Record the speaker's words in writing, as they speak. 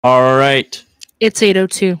All right. It's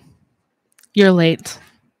 8:02. You're late.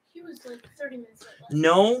 He was like 30 minutes late.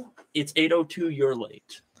 No, it's 8:02. You're late.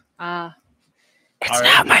 It's All not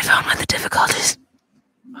right. my phone with the difficulties.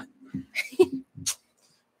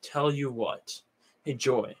 Tell you what. Hey,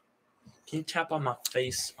 Joy, can you tap on my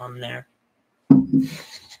face on there?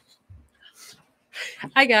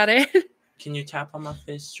 I got it. Can you tap on my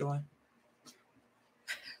face, Joy?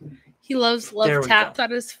 He loves There we taps go.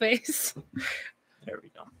 on his face. There we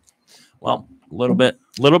go. Well, a little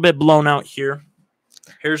bit blown out here.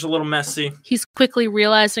 Here's a little messy. He's quickly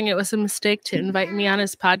realizing it was a mistake to invite me on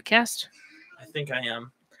his podcast. I think I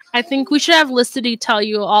am. I think we should have Lissity tell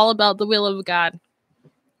you all about the will of God.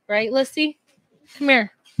 Right, Lissy? Come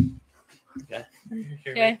here. Okay.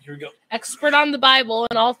 Okay. Here we go. Expert on the Bible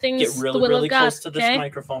and all things Get really, the will really of God. close to this Okay?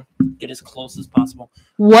 microphone. Get as close as possible.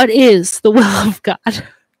 What is the will of God?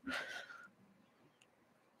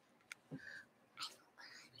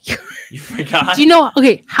 You forgot? Do you know?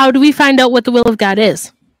 Okay, how do we find out what the will of God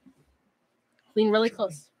is? Lean really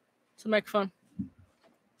close to the microphone.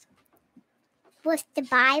 Was the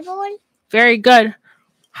Bible? Very good.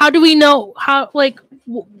 How do we know?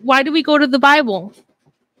 Why do we go to the Bible?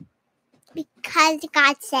 Because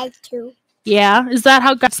God said to. Yeah, is that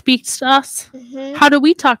how God speaks to us? Mm-hmm. How do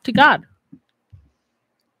we talk to God?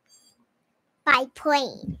 By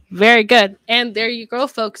praying. Very good. And there you go,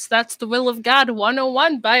 folks. That's the will of God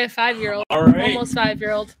 101 by a 5-year-old. All right. Almost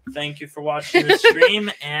 5-year-old. Thank you for watching the stream.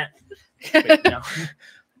 And wait, no,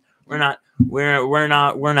 we're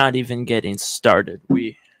not even getting started. I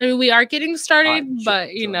mean, we are getting started, Sure, but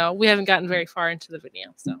sure. we haven't gotten very far into the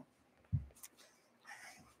video. So,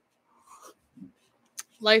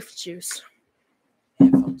 life juice.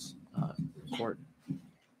 Headphones. Record.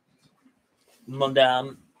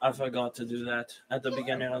 Madame, I forgot to do that at the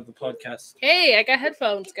beginning of the podcast. Hey, I got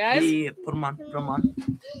headphones, guys. Yeah, put them on. Put them on.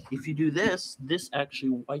 If you do this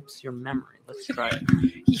actually wipes your memory. Let's try it.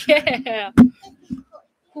 Yeah.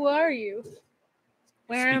 Who are you?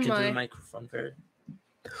 Where Speak am into the I? microphone. Very.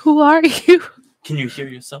 Who are you? Can you hear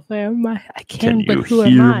yourself? Where am I? I can, but who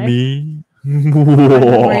am I? me? My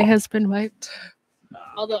memory has been wiped.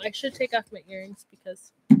 Although I should take off my earrings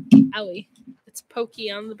because, owie, it's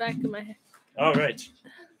pokey on the back of my head. All right.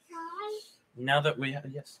 Now that we have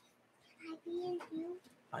yes,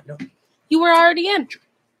 I know. You were already in.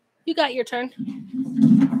 You got your turn.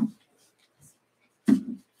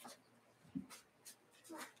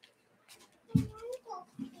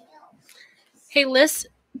 Hey, Liz,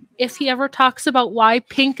 if he ever talks about why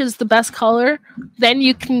pink is the best color, then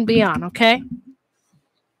you can be on, okay?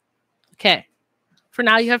 Okay. For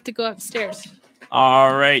now, you have to go upstairs.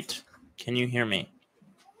 All right. Can you hear me?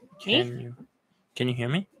 Me? Can you hear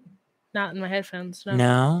me? Not in my headphones. No.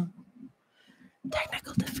 No.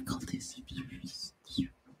 Technical difficulties.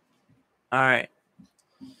 All right.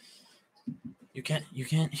 You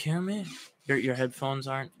can't hear me? Your headphones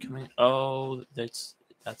aren't coming. Oh, that's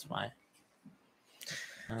why.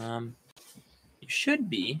 You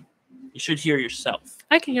should hear yourself.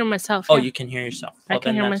 I can hear myself. Oh, yeah. you can hear yourself. I Well,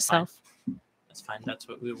 can then hear that's fine. myself. That's fine. That's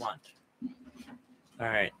what we want. All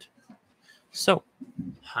right. So,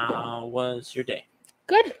 how was your day?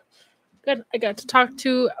 Good. I got to talk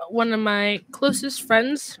to one of my closest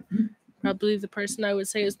friends. Probably the person I would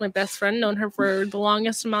say is my best friend. Known her for the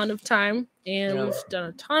longest amount of time. And Yeah. we've done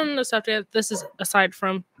a ton of stuff together. This is aside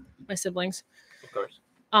from my siblings. Of course.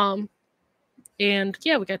 And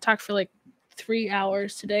yeah, we got to talk for like 3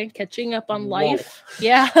 hours today, catching up on Whoa. life.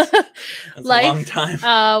 Yeah. That's Life. a long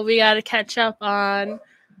time. We got to catch up on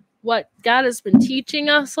what God has been teaching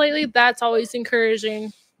us lately. That's always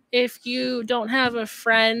encouraging. If you don't have a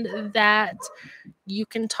friend that you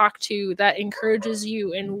can talk to that encourages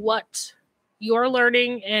you in what you're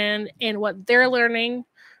learning and what they're learning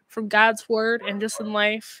from God's word and just in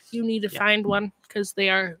life, you need to find one because they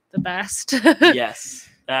are the best. Yes.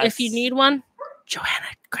 If you need one, Joanna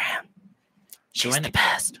Graham. She's Joanna the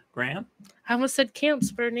best. Graham? I almost said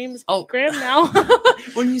Camps, but her name's Oh. Graham now.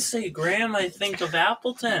 When you say Graham, I think of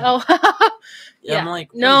Appleton. Oh, Yeah, I'm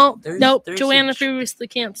like, no, wait, there's- nope. there's Joanna a- previously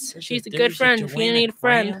Camps. there's She's a there's good friend. If you Joanna need a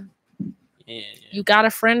friend, Graham. Yeah. you got a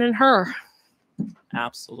friend in her.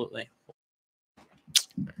 Absolutely.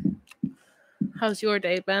 How's your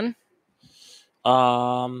day been?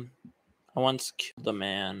 I once killed a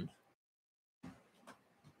man.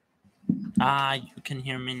 You can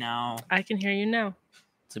hear me now. I can hear you now.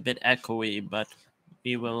 It's a bit echoey, but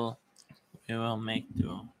we will make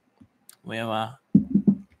do.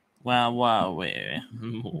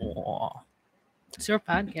 It's your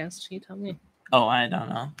podcast. You tell me. Oh, I don't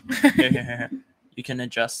know. Here. You can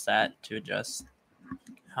adjust that to adjust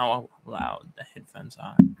how loud the headphones headphones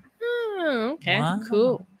on. Oh, okay. Wow.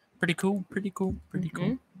 Cool. Pretty cool.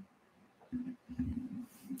 Mhm.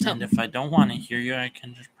 And if I don't want to hear you, I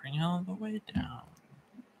can just bring it all the way down.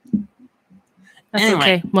 That's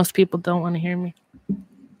Anyway. okay. Most people don't want to hear me.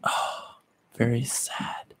 Oh, very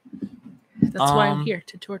sad. That's why I'm here,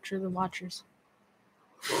 to torture the watchers.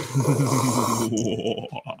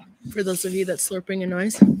 For those of you that slurping a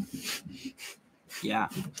noise. Yeah.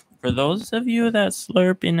 For those of you that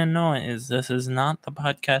slurping a noise, this is not the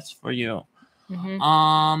podcast for you.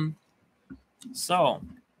 Mhm. So,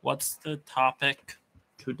 what's the topic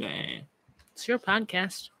today? It's your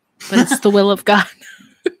podcast, but it's the will of God.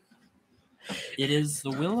 It is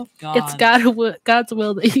the will of God. It's God's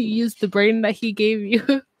will that you use the brain that He gave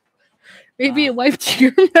you. Maybe it wiped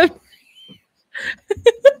your memory.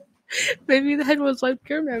 Maybe the head was wiped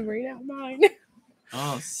your memory, not mine.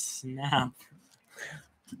 Oh, snap.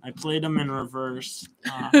 I played them in reverse.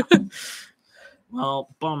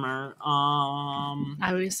 Well, bummer.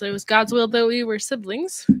 Obviously, it was God's will that we were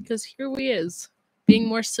siblings, because here we is, being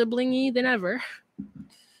more siblingy than ever.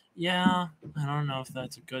 Yeah, I don't know if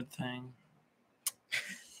that's a good thing.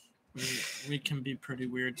 We can be pretty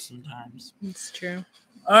weird sometimes. It's true.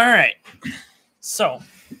 All right. So,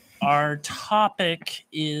 our topic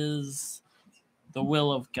is the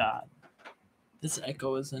will of God. This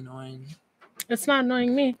echo is annoying. It's not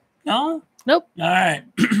annoying me. No? Nope. All right.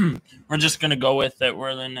 We're just going to go with it.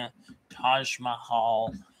 We're in a Taj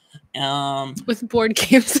Mahal. With board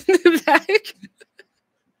games in the back.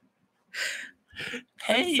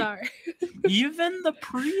 Hey, Sorry. even the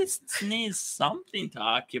priests need something to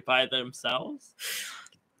occupy themselves.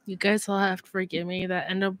 You guys all have to forgive me that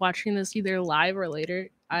end up watching this either live or later.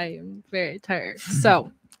 I am very tired.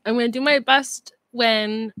 So I'm going to do my best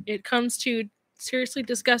when it comes to seriously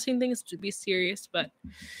discussing things to be serious, but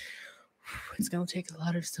it's going to take a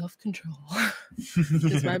lot of self-control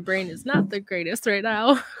because my brain is not the greatest right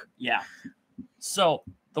now. Yeah. So,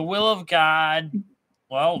 the will of God,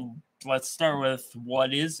 well, let's start with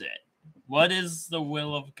what is it? What is the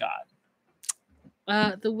will of God?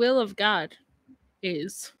 The will of God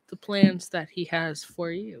is the plans that He has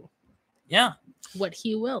for you. Yeah. What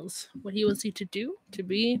He wills you to do, to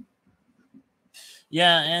be.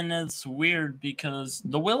 Yeah, and it's weird because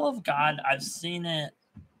the will of God, I've seen it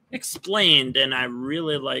explained, and I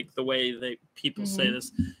really like the way that people say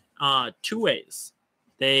this. Two ways.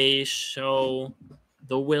 They show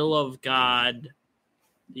the will of God,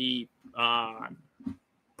 the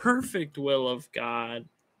perfect will of God,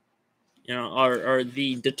 you know, or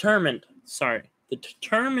the determined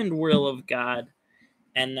will of God,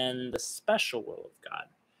 and then the special will of God.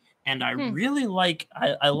 And I really like,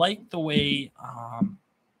 I like the way, I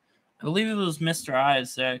believe it was Mr.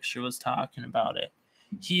 Ives that actually was talking about it.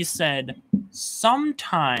 He said,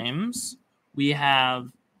 sometimes we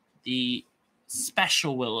have the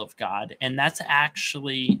special will of God, and that's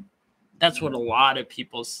what a lot of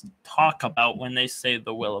people talk about when they say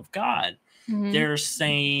the will of God. They're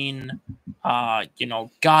saying,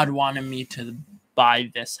 God wanted me to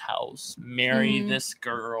buy this house, marry this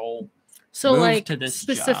girl, so move like to this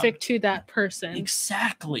specific job. to that person.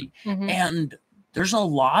 Exactly. And there's a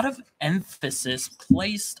lot of emphasis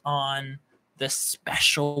placed on the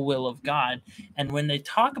special will of God. And when they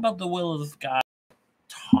talk about the will of God,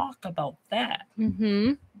 talk about that.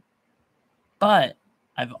 But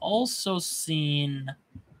I've also seen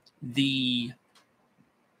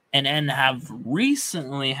and have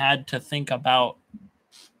recently had to think about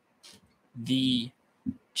the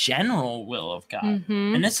general will of God.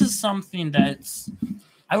 And this is something that's,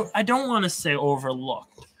 I don't want to say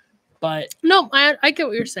overlooked, but no, I get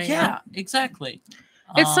what you're saying. Yeah, exactly.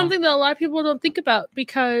 It's something that a lot of people don't think about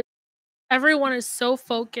because everyone is so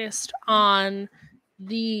focused on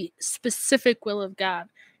the specific will of God.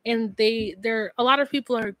 And a lot of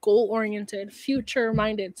people are goal oriented, future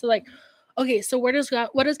minded. So like, okay, so what does God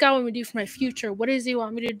want me to do for my future? What does He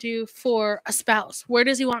want me to do for a spouse? Where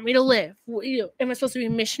does He want me to live? Am I supposed to be a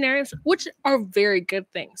missionary? Which are very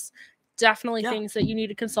good things. Definitely things that you need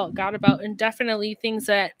to consult God about, and definitely things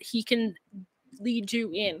that He can lead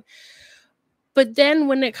you in. But then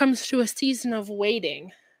when it comes to a season of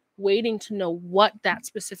waiting to know what that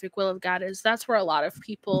specific will of God is, that's where a lot of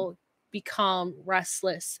people become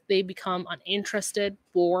restless. They become uninterested,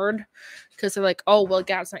 bored, because they're like, oh, well,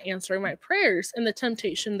 God's not answering my prayers. And the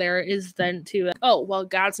temptation there is then to, like, oh, well,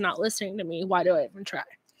 God's not listening to me. Why do I even try?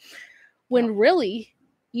 When really,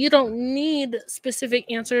 you don't need specific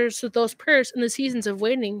answers to those prayers. In the seasons of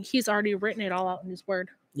waiting, He's already written it all out in His Word.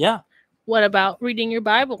 Yeah. What about reading your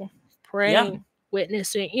Bible, praying,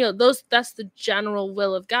 witnessing? That's the general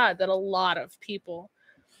will of God that a lot of people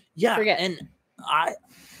forget. And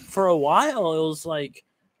for a while, it was like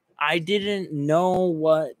I didn't know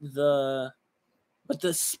what the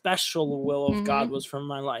special will of God was for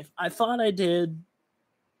my life. I thought I did,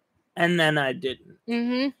 and then I didn't.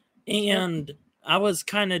 Mm-hmm. And I was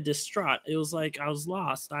kind of distraught. It was like I was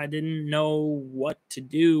lost. I didn't know what to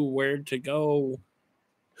do, where to go,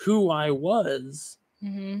 who I was.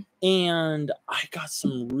 Mm-hmm. And I got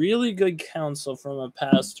some really good counsel from a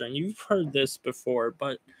pastor, and you've heard this before,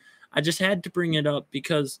 but I just had to bring it up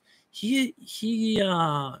because he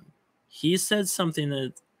said something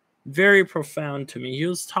that's very profound to me. He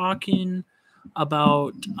was talking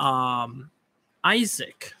about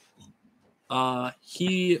Isaac.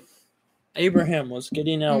 Abraham was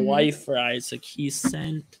getting a wife for Isaac. He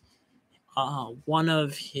sent one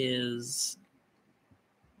of his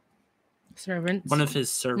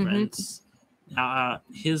servants.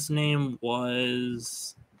 His name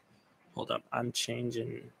was, hold up, I'm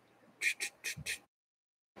changing.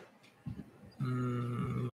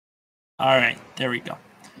 All right, there we go.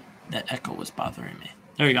 That echo was bothering me.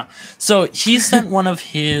 There we go. So he sent one of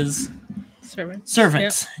his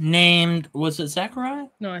servants named, was it Zechariah?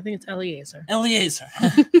 No, I think it's Eliezer.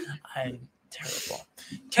 I'm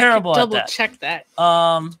terrible at double that. check that.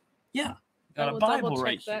 Yeah, got a Bible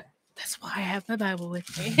right here. That's why I have my Bible with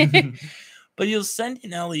me. But you'll send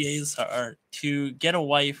in Eliezer to get a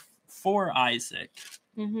wife for Isaac.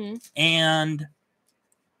 Mm-hmm. And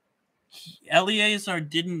Eliezer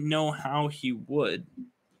didn't know how he would.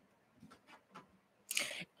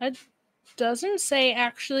 It doesn't say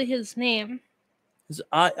actually his name.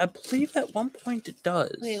 I believe at one point it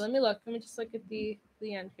does. Wait, let me look. Let me just look at the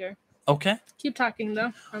end here. Okay. Keep talking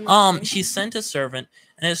though. He sent a servant,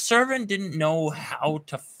 and his servant didn't know how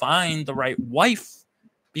to find the right wife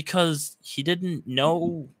because he didn't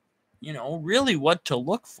know, really what to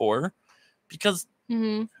look for. Because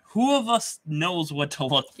who of us knows what to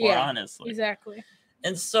look for, honestly? Exactly.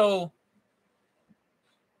 And so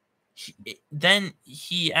then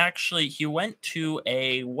he went to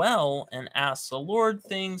a well and asked the Lord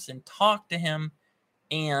things and talked to him,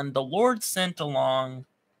 and the Lord sent along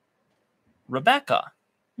Rebecca.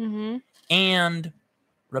 Mm-hmm. And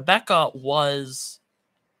Rebecca was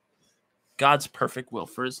God's perfect will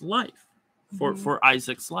for his life, for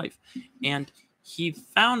Isaac's life. And he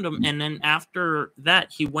found him, and then after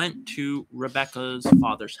that, he went to Rebecca's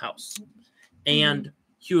father's house. And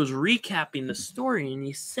he was recapping the story, and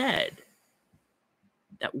he said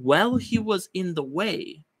that while he was in the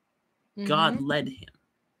way, God led him.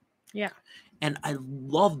 Yeah. And I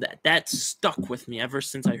love that. That stuck with me ever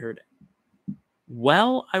since I heard it.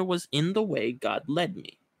 While I was in the way, God led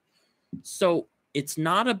me. So it's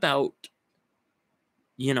not about,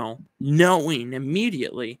 knowing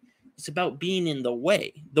immediately. It's about being in the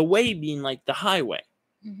way. The way being like the highway.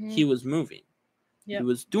 He was moving. Yep. He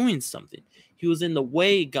was doing something. He was in the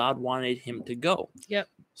way God wanted him to go. Yep.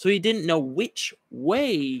 So he didn't know which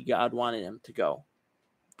way God wanted him to go,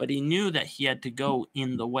 but he knew that he had to go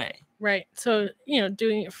in the way. Right. So,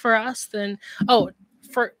 doing it for us, then,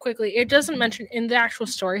 quickly, it doesn't mention in the actual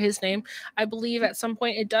story his name. I believe at some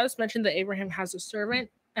point it does mention that Abraham has a servant.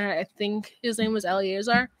 I think his name was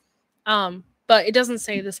Eliezer. But it doesn't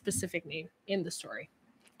say the specific name in the story.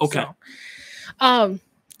 Okay. So,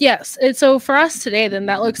 yes. And so for us today, then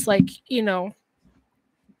that looks like,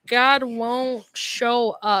 God won't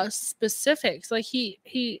show us specifics. Like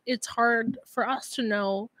it's hard for us to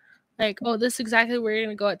know, like, oh, this is exactly where you're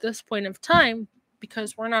going to go at this point of time,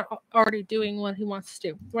 because we're not already doing what he wants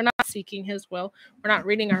to do. We're not seeking his will. We're not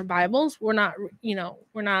reading our Bibles. We're not,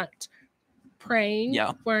 we're not praying.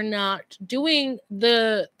 Yeah. We're not doing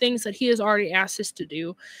the things that he has already asked us to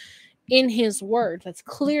do in his word that's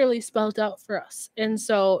clearly spelled out for us. And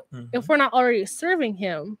so if we're not already serving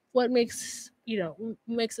him, what makes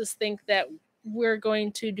us think that we're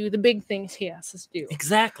going to do the big things he asks us to do?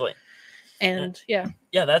 Exactly. And yeah,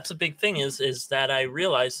 that's a big thing is that I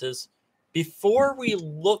realize is before we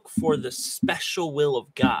look for the special will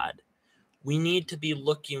of God, we need to be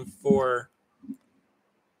looking for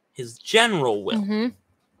his general will.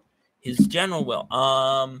 His general will.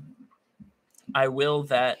 I will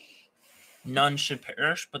that none should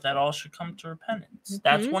perish, but that all should come to repentance.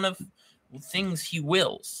 That's one of the things he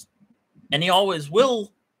wills. And he always wills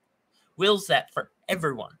that for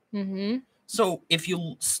everyone. So if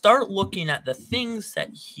you start looking at the things that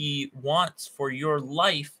he wants for your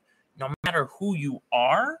life, no matter who you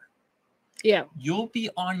are, you'll be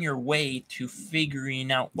on your way to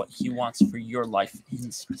figuring out what he wants for your life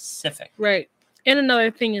in specific. Right. And another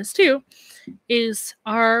thing is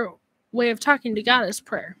our way of talking to God is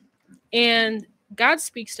prayer. And God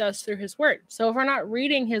speaks to us through his word. So if we're not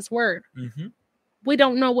reading his word, we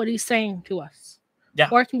don't know what he's saying to us. Yeah.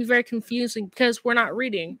 Or it can be very confusing because we're not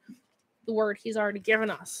reading the word he's already given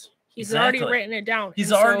us. He's already written it down.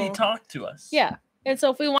 He's And already so, talked to us. Yeah. And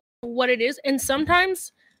so if we want to know what it is, and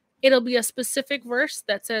sometimes it'll be a specific verse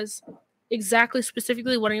that says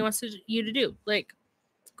specifically what he wants you to do. Like,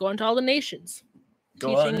 go into all the nations.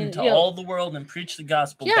 Go out into all the world and preach the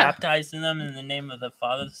gospel, baptizing them in the name of the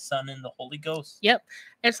Father, the Son, and the Holy Ghost. Yep.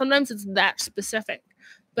 And sometimes it's that specific.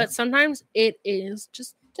 But sometimes it is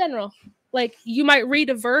just general. Like, you might read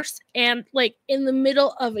a verse and, like, in the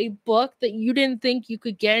middle of a book that you didn't think you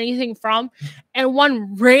could get anything from, and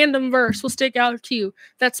one random verse will stick out to you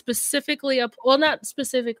that's specifically not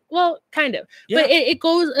specific, kind of. Yeah. But it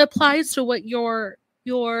applies to what you're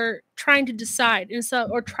trying to decide, and so,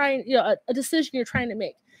 or trying, a decision you're trying to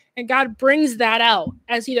make. And God brings that out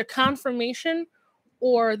as either confirmation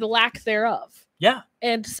or the lack thereof. Yeah.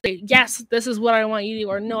 And say, yes, this is what I want you to do,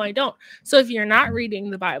 or no, I don't. So if you're not reading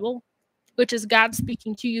the Bible, which is God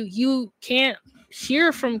speaking to you, you can't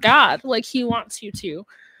hear from God like he wants you to.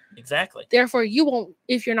 Exactly. Therefore, you won't,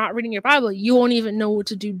 if you're not reading your Bible, you won't even know what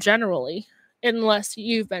to do generally unless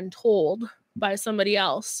you've been told by somebody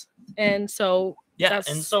else. And so,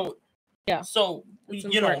 So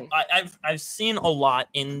I've seen a lot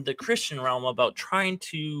in the Christian realm about trying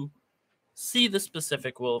to see the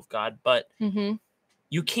specific will of God, but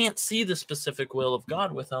you can't see the specific will of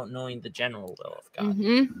God without knowing the general will of God.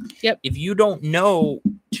 Yep. If you don't know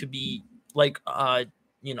to be like,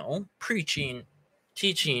 preaching,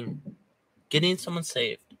 teaching, getting someone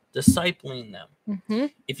saved, discipling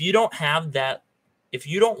them. If you don't have that, if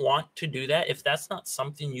you don't want to do that, if that's not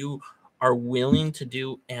something you are willing to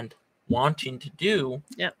do and wanting to do,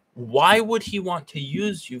 why would he want to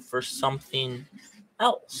use you for something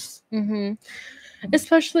else?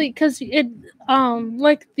 Especially because it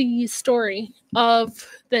like the story of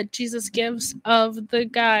that Jesus gives of the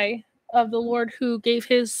guy of the Lord who gave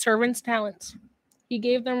his servants talents. He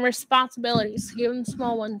gave them responsibilities. He gave them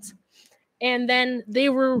small ones, and then they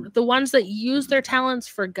were the ones that used their talents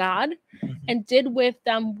for God and did with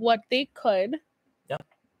them what they could,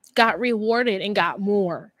 got rewarded and got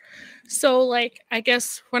more. So, like, I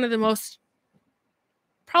guess one of the most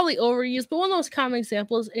probably overused, but one of those common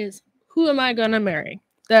examples is, who am I going to marry?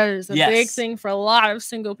 That is a big thing for a lot of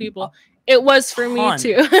single people. It was for me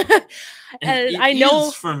too. And I know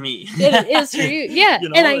is for me. It is for you. Yeah.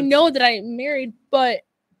 And I know that I'm married, but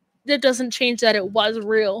that doesn't change that it was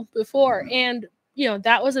real before. And,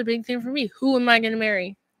 that was a big thing for me. Who am I going to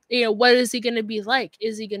marry? What is he going to be like?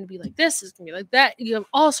 Is he going to be like this? Is he going to be like that? You have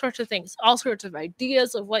all sorts of things, all sorts of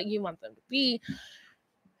ideas of what you want them to be,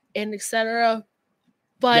 and etc.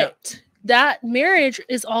 But that marriage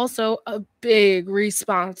is also a big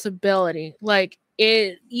responsibility. Like,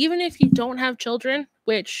 even if you don't have children,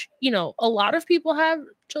 which, a lot of people have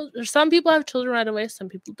children, some people have children right away, some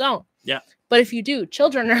people don't. Yeah. But if you do,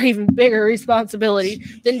 children are even bigger responsibility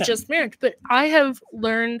than just marriage. But I have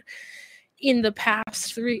learned in the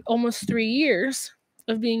past almost 3 years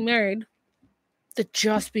of being married that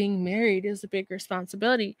just being married is a big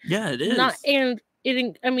responsibility. Yeah, it is.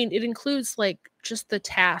 It includes like just the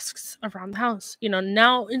tasks around the house.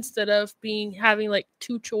 Now instead of having like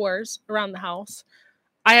 2 chores around the house,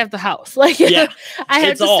 I have the house. Like, I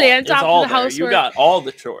have to stay on top of the house. You got all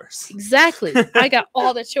the chores. Exactly. I got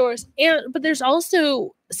all the chores. But there's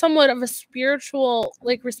also somewhat of a spiritual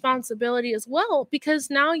like responsibility as well,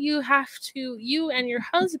 because now you and your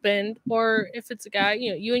husband, or if it's a guy,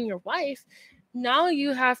 you and your wife, now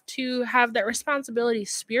you have to have that responsibility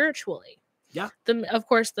spiritually. Yeah. Of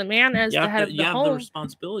course, the man as the head of the home. You have the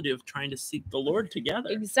responsibility of trying to seek the Lord together.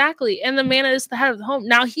 Exactly. And the man is the head of the home.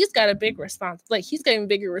 Now he's got a big he's got a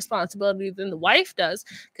bigger responsibility than the wife does,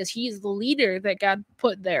 because he's the leader that God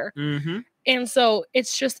put there. And so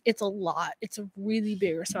it's a lot. It's a really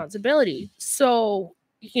big responsibility. So,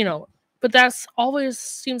 but that's always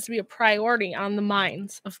seems to be a priority on the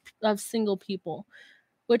minds of single people,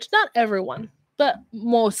 which not everyone, but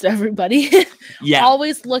most everybody.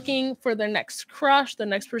 Always looking for their next crush, the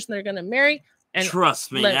next person they're going to marry. And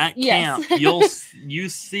trust me, that camp, you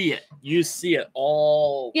see it. You see it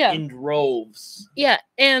all in droves. Yeah.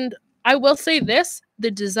 And I will say this, the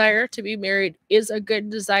desire to be married is a good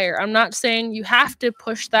desire. I'm not saying you have to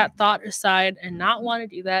push that thought aside and not want to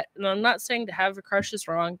do that. And I'm not saying to have a crush is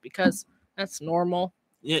wrong, because that's normal.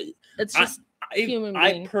 Yeah. It's just human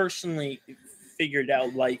being. I personally figured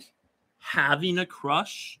out, like, having a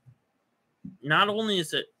crush, not only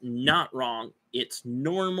is it not wrong, it's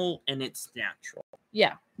normal and it's natural.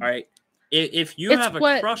 Yeah. All right. If you have a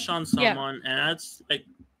crush on someone, and that's like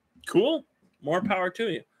cool, more power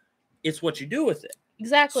to you. It's what you do with it.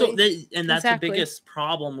 Exactly. So that's Exactly. the biggest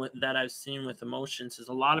problem that I've seen with emotions is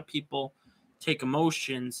a lot of people take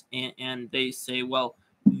emotions and they say, well,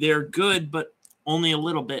 they're good, but only a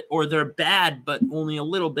little bit, or they're bad, but only a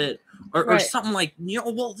little bit, or Right. something like,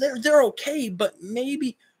 well, they're okay, but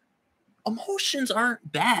maybe emotions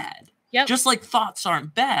aren't bad. Yep. Just like thoughts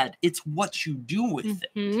aren't bad. It's what you do with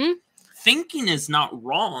it. Mhm. Thinking is not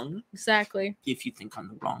wrong Exactly. if you think on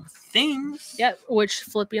the wrong things. Yep. Which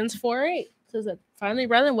Philippians 4:8 says that finally,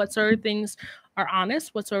 brethren, whatsoever things are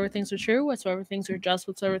honest, whatsoever things are true, whatsoever things are just,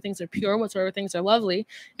 whatsoever things are pure, whatsoever things are lovely,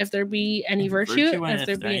 if there be any virtue, and if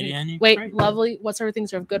there be any wait, lovely, whatsoever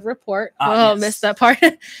things are of good report. Yes. Missed that part.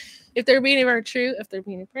 If there be any virtue, if there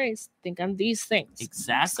be any praise, think on these things.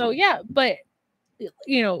 Exactly. So yeah, but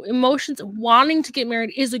emotions, wanting to get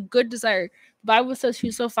married is a good desire. The Bible says,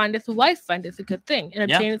 whoso findeth a wife findeth a good thing and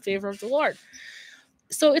obtaineth favor of the Lord.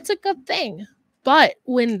 So it's a good thing. But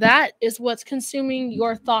when that is what's consuming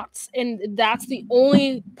your thoughts and that's the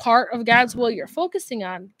only part of God's will you're focusing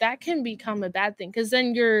on, that can become a bad thing because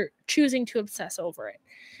then you're choosing to obsess over it.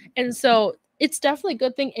 And so it's definitely a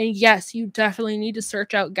good thing. And yes, you definitely need to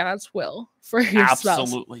search out God's will for your spouse.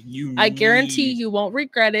 Absolutely. I guarantee you won't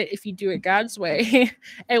regret it if you do it God's way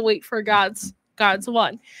and wait for God's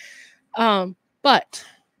one. But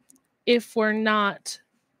if we're not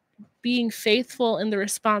being faithful in the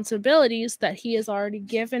responsibilities that he has already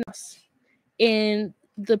given us in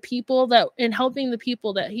helping the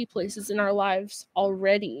people that he places in our lives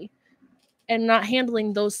already and not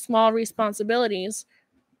handling those small responsibilities,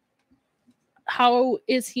 how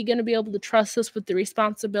is he going to be able to trust us with the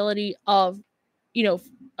responsibility of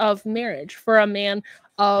marriage for a man,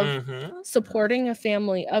 of supporting a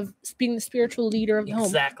family, of being the spiritual leader of the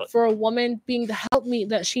home, for a woman being the helpmeet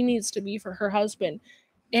that she needs to be for her husband?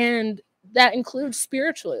 And that includes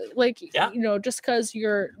spiritually. Just because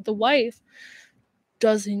you're the wife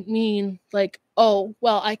doesn't mean oh,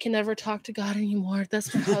 well, I can never talk to God anymore.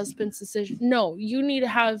 That's my husband's decision. No, you still need to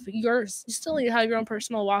have your own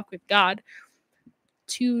personal walk with God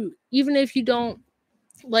to, even if you don't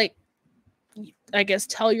I guess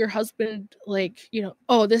tell your husband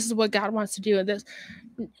oh, this is what God wants to do, and this,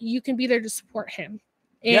 you can be there to support him.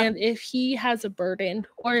 And if he has a burden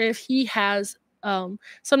or if he has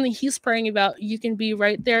something he's praying about, you can be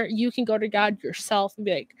right there. You can go to God yourself and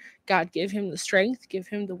be like, God, give him the strength, give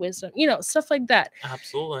him the wisdom, stuff like that.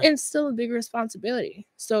 Absolutely. And still a big responsibility.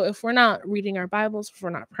 So if we're not reading our Bibles, if we're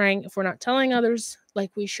not praying, if we're not telling others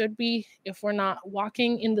like we should be, if we're not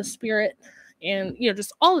walking in the Spirit and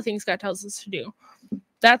just all the things God tells us to do,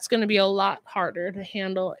 that's going to be a lot harder to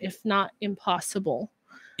handle, if not impossible.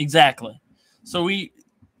 Exactly. So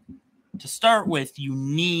to start with, you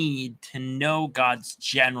need to know God's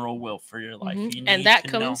general will for your life. And that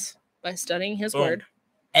comes by studying his word.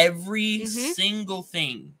 Every single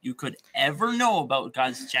thing you could ever know about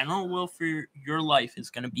God's general will for your life is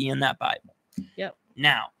going to be in that Bible. Yep.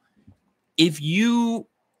 Now, if you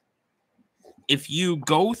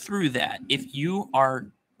go through that, if you are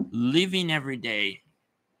living every day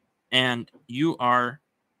and you are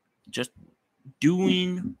just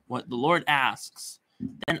doing what the Lord asks,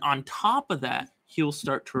 then on top of that, he'll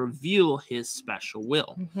start to reveal his special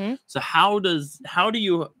will. So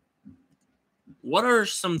what are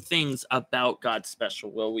some things about God's special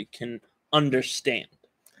will we can understand,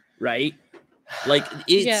 right?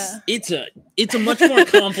 It's a much more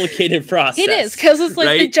complicated process. It is, because it's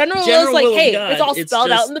right? The general will is hey, God, it's all spelled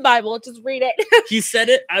out in the Bible. Just read it. He said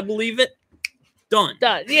it. I believe it. Done.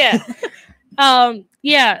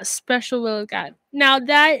 Yeah. Special will of God. Now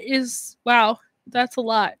that is, wow, that's a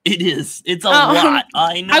lot. It is. It's a lot.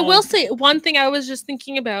 I know. I will say one thing I was just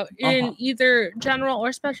thinking about in either general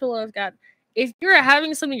or special will of God. If you're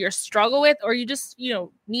having something you struggle with, or you just,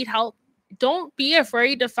 need help, don't be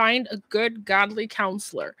afraid to find a good godly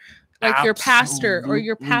counselor, like your pastor or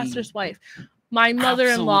your pastor's wife. My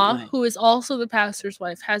mother-in-law, who is also the pastor's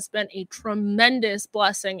wife, has been a tremendous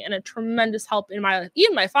blessing and a tremendous help in my life.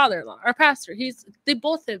 Even my father-in-law, our pastor, they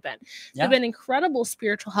both have been. They've been incredible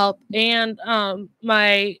spiritual help. And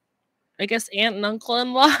my, I guess, aunt and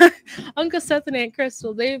uncle-in-law, Uncle Seth and Aunt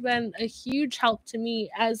Crystal, they've been a huge help to me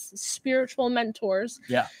as spiritual mentors.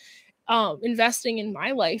 Investing in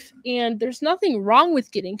my life. And there's nothing wrong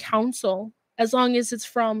with getting counsel as long as it's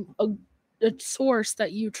from a source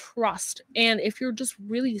that you trust. And if you're just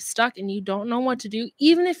really stuck and you don't know what to do,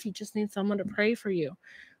 even if you just need someone to pray for you,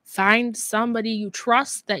 find somebody you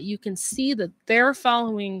trust that you can see that they're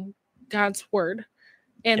following God's word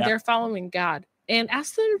and they're following God. and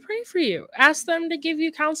ask them to pray for you. Ask them to give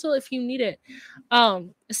you counsel if you need it.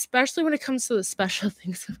 Especially when it comes to the special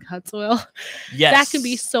things of God's will. Yes. That can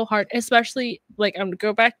be so hard, especially like I'm gonna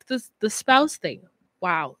go back to the spouse thing.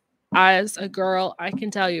 Wow. As a girl, I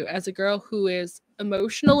can tell you, as a girl who is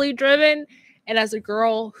emotionally driven and as a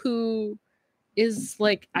girl who is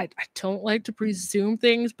like, I don't like to presume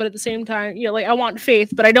things, but at the same time, you know, like I want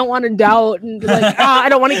faith, but I don't want to doubt and like, I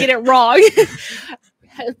don't want to get it wrong.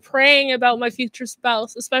 Praying about my future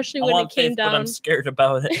spouse, especially when it came down. But I'm scared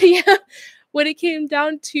about it. Yeah. When it came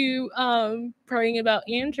down to praying about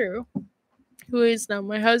Andrew, who is now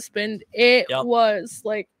my husband, it was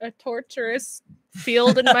like a torturous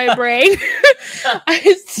field in my brain. I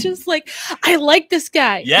was just like, I like this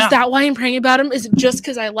guy. Yeah. Is that why I'm praying about him? Is it just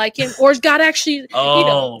because I like him? Or is God actually,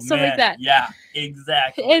 something like that? Yeah,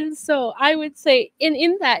 exactly. And so I would say,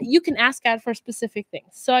 in that, you can ask God for specific things.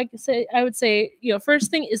 So I would say,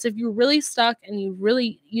 first thing is if you're really stuck and you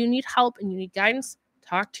need help and you need guidance,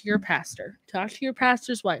 talk to your pastor. Talk to your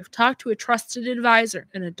pastor's wife. Talk to a trusted advisor,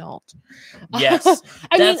 an adult. Yes.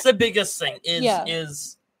 That's the biggest thing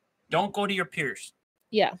is don't go to your peers.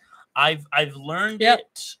 Yeah. I've learned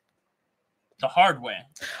it the hard way.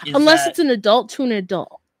 Unless it's an adult to an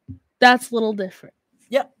adult. That's a little different.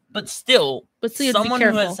 Yeah, but still, you someone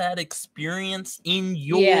who has had experience in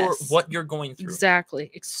your what you're going through. Exactly.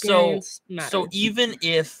 Experience matters. So even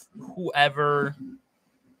if whoever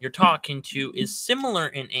you're talking to is similar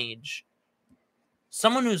in age,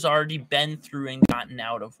 someone who's already been through and gotten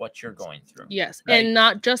out of what you're going through. Yes, right? And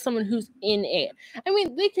not just someone who's in it. I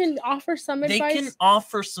mean, they can offer some advice. They can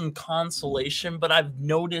offer some consolation, but I've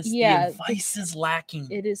noticed the advice is lacking.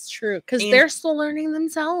 It is true, because they're still learning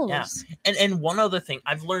themselves. Yeah. And one other thing,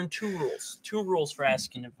 I've learned two rules for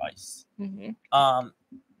asking advice. Mm-hmm.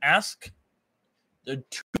 Ask the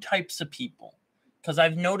two types of people, because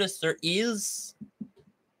I've noticed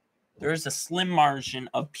there's a slim margin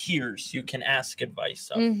of peers you can ask advice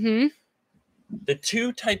of. Mm-hmm. The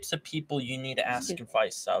two types of people you need to ask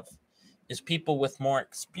advice of is people with more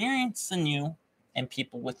experience than you and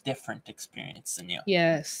people with different experience than you.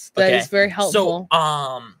 Yes, that is very helpful.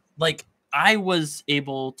 So, like I was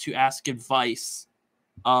able to ask advice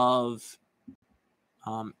of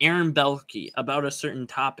Aaron Belke about a certain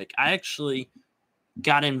topic. I actually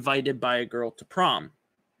got invited by a girl to prom,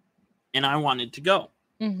 and I wanted to go.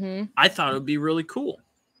 Mm-hmm. I thought it would be really cool.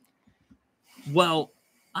 Well,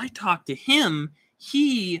 I talked to him.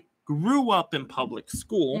 He grew up in public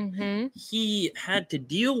school. Mm-hmm. He had to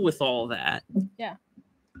deal with all that. Yeah.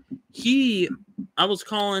 I was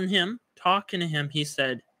calling him, talking to him. He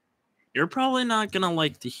said, "You're probably not going to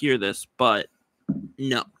like to hear this, but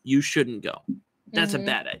no, you shouldn't go. That's a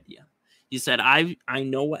bad idea." He said, I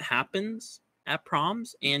know what happens at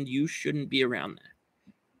proms, and you shouldn't be around that.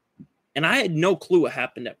 And I had no clue what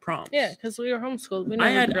happened at proms. Yeah, because we were homeschooled. We I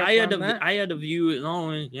had a view.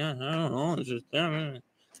 Oh, yeah, I don't know.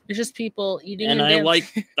 It's just people eating. And I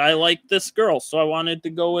like this girl, so I wanted to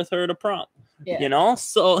go with her to prom. Yeah.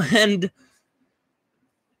 So and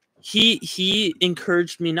he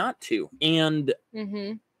encouraged me not to, and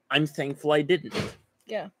I'm thankful I didn't.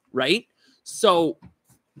 Yeah. Right. So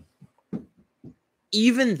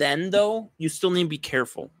even then, though, you still need to be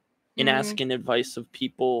careful in asking advice of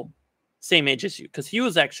people same age as you, because he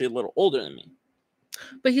was actually a little older than me.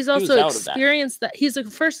 But he's also experienced that.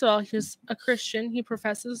 First of all, he's a Christian. He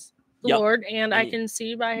professes the Lord, and I can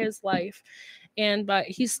see by his life, but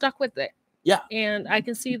he's stuck with it. Yeah. And I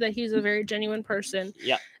can see that he's a very genuine person.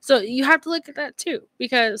 Yeah. So you have to look at that too,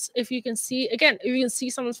 because if you can see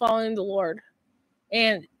someone's following the Lord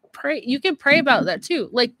and pray, you can pray about that too.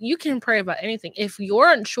 Like you can pray about anything. If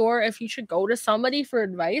you're unsure if you should go to somebody for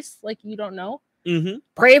advice, like you don't know,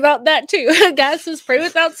 pray about that too. God says pray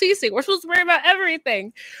without ceasing. We're supposed to pray about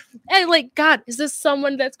everything. And like, God, is this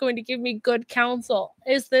someone that's going to give me good counsel?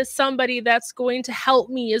 Is this somebody that's going to help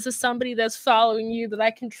me? Is this somebody that's following you that I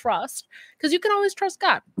can trust? Because you can always trust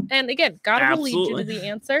God. And again, God will lead you to the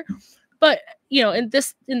answer. But in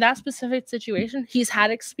that specific situation, he's had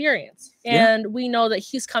experience. And we know that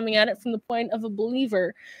he's coming at it from the point of a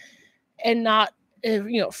believer and not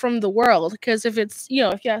from the world. Because if it's,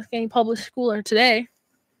 if you ask any public schooler today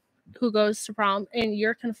who goes to prom and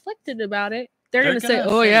you're conflicted about it, they're going to say,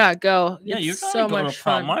 "Oh yeah, go. Yeah, it's you so go much to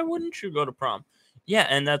prom. fun. Why wouldn't you go to prom?" Yeah,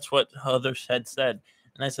 and that's what others had said.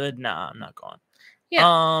 And I said, "Nah, I'm not going."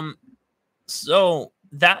 Yeah. So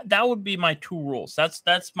that would be my two rules.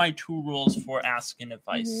 That's my two rules for asking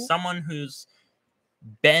advice. Someone who's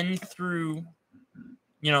been through,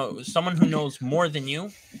 someone who knows more than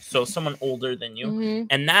you, so someone older than you,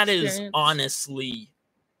 and that is honestly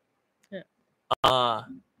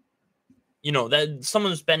that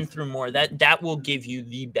someone who's been through more, that will give you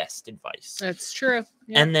the best advice. That's true.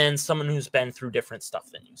 Yeah. And then someone who's been through different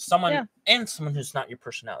stuff than you, someone who's not your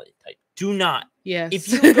personality type. Do not. Yes.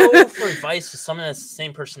 If you go for advice to someone that's the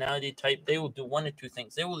same personality type, they will do one of two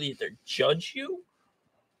things. They will either judge you,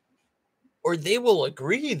 or they will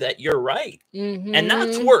agree that you're right. Mm-hmm. And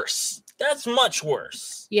that's worse. That's much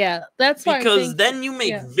worse. Yeah, that's why because then you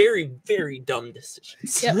make very, very dumb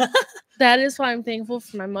decisions. Yep. That is why I'm thankful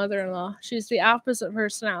for my mother-in-law. She's the opposite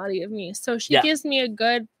personality of me. So she gives me a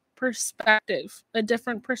good perspective, a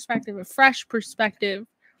different perspective, a fresh perspective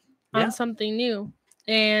on something new.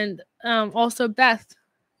 And also Beth,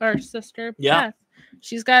 our sister, Beth,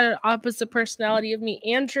 she's got an opposite personality of me.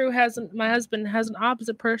 Andrew my husband has an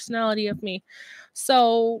opposite personality of me.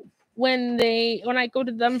 So when I go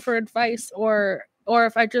to them for advice or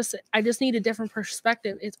if I just need a different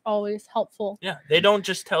perspective, it's always helpful. Yeah, they don't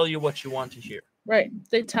just tell you what you want to hear. Right.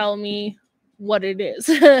 They tell me what it is.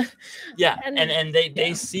 Yeah, and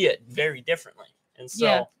they see it very differently. And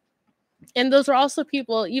so and those are also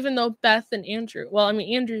people, even though Beth and Andrew,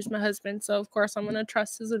 Andrew's my husband, so of course I'm going to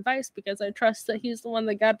trust his advice because I trust that he's the one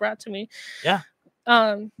that God brought to me. Yeah.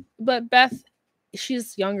 But Beth,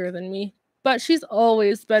 she's younger than me, but she's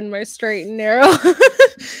always been my straight and narrow.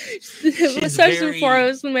 Especially before I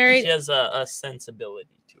was married. She has a sensibility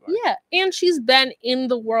to her. Yeah, and she's been in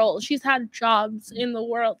the world. She's had jobs in the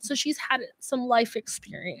world, so she's had some life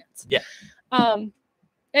experience. Yeah. And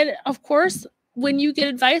of course, when you get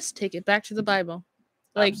advice, take it back to the Bible.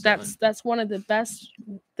 Like that's one of the best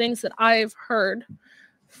things that I've heard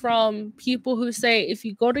from people who say if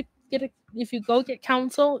you go get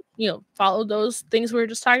counsel, follow those things we were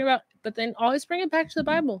just talking about, but then always bring it back to the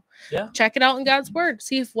Bible. Yeah. Check it out in God's word.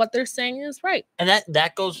 See if what they're saying is right. And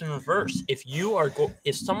that goes in reverse.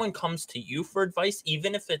 If someone comes to you for advice,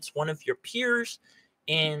 even if it's one of your peers,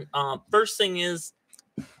 and first thing is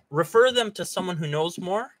refer them to someone who knows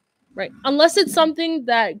more. Right. Unless it's something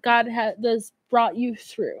that God has brought you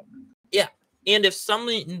through. Yeah. And if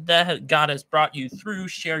something that God has brought you through,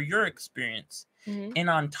 share your experience. Mm-hmm. And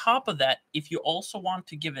on top of that, if you also want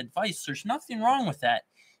to give advice, there's nothing wrong with that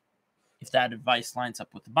if that advice lines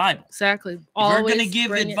up with the Bible. Exactly. If you're going to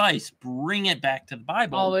give advice, bring it back to the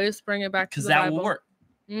Bible. Always bring it back to the Bible. Because that will work.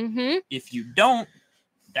 Mm-hmm. If you don't,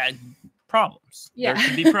 that problems. Yeah. There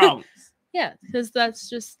could be problems. Yeah, because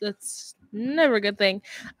that's never a good thing.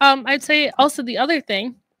 I'd say also the other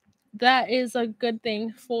thing that is a good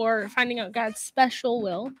thing for finding out God's special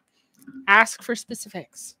will, ask for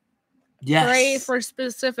specifics. Yes. Pray for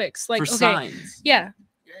specifics. Like, for signs. Yeah.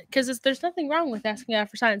 Because there's nothing wrong with asking God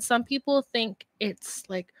for signs. Some people think it's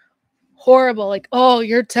like horrible. Like, oh,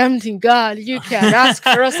 you're tempting God. You can't ask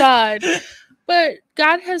for a sign. But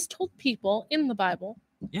God has told people in the Bible,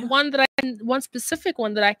 one specific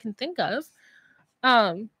one that I can think of.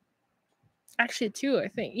 Actually two, I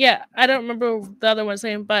think. Yeah, I don't remember the other one's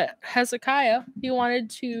name, but Hezekiah,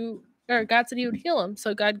 God said he would heal him.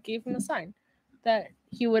 So God gave him a sign that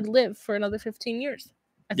he would live for another 15 years.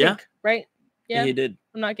 I think, right? Yeah, he did.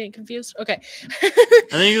 I'm not getting confused. Okay.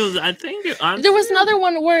 I think there was another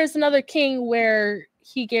one where it's another king where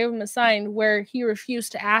he gave him a sign where he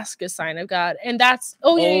refused to ask a sign of God, and that's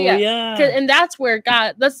and that's where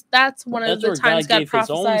God that's one of the times God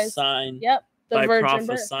prophesied his own sign. Yep, by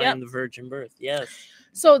prophesying the virgin birth. Yes.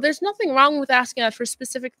 So there's nothing wrong with asking God for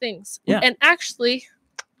specific things. Yeah. And actually,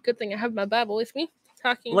 good thing I have my Bible with me,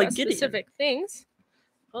 talking about specific things.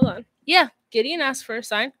 Hold on. Yeah, Gideon asked for a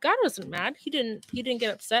sign. God wasn't mad. He didn't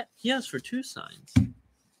get upset. He asked for 2 signs.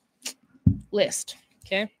 List.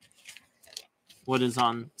 Okay. What is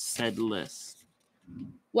on said list?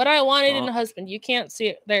 What I wanted in a husband. You can't see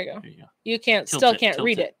it. There you go. You can't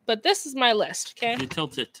read it. But this is my list. Okay. You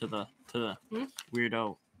tilt it to the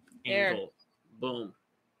weirdo angle. Boom.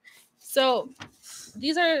 So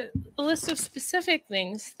these are a list of specific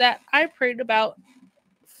things that I prayed about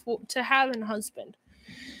to have in a husband.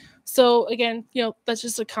 So again, that's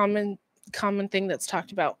just a common thing that's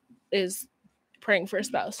talked about is praying for a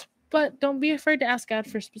spouse. But don't be afraid to ask God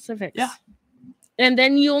for specifics. Yeah. And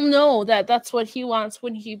then you'll know that that's what he wants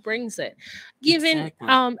when he brings it. Even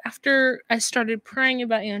after I started praying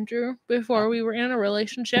about Andrew before we were in a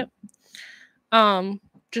relationship, I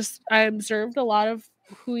observed a lot of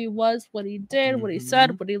who he was, what he did, what he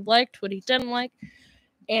said, what he liked, what he didn't like.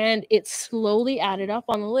 And it slowly added up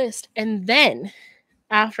on the list. And then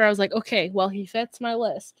after I was like, okay, well, he fits my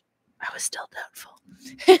list, I was still doubtful.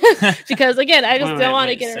 Because again, I just don't want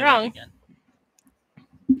to get it wrong.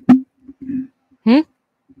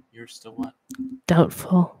 You're still what?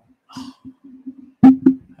 Doubtful. How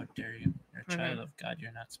dare you? You're a child of God.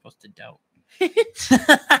 You're not supposed to doubt.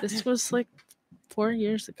 This was like 4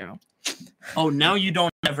 years ago. Oh, now you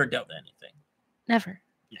don't ever doubt anything. Never.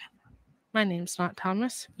 Yeah. My name's not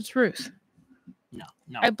Thomas. It's Ruth.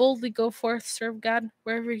 No. I boldly go forth, serve God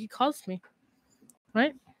wherever He calls me.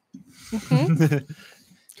 Right? Mm-hmm.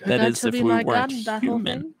 That is if we weren't that whole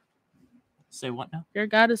human. thing. Say what now? Your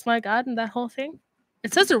God is my God, and that whole thing.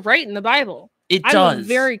 It says it right in the Bible. It I'm does. a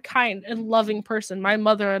very kind and loving person. My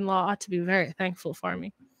mother-in-law ought to be very thankful for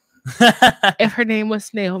me. If her name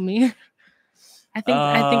was Naomi, I think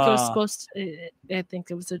it was supposed to, I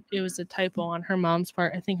think it was a typo on her mom's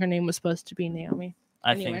part. I think her name was supposed to be Naomi.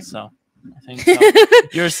 I Anyway. think so.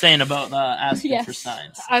 You're saying about asking for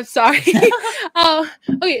signs. I'm sorry.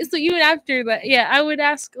 Okay, so even after that, yeah, I would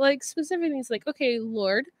ask like specific things like, okay,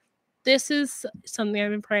 Lord, this is something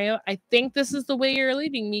I've been praying about. I think this is the way you're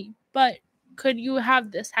leading me, but could you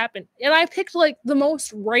have this happen? And I picked like the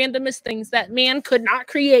most randomest things that man could not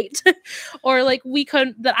create or like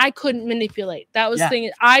that I couldn't manipulate. That was the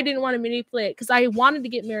thing I didn't want to manipulate because I wanted to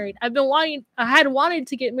get married. I had wanted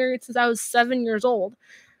to get married since I was 7 years old.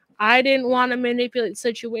 I didn't want to manipulate the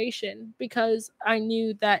situation because I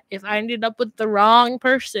knew that if I ended up with the wrong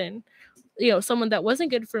person, someone that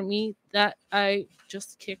wasn't good for me, that I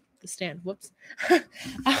just kicked the stand. Whoops.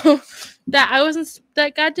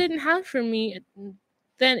 That God didn't have for me,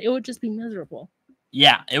 then it would just be miserable.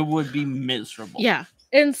 Yeah, it would be miserable. Yeah.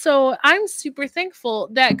 And so I'm super thankful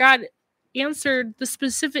that God answered the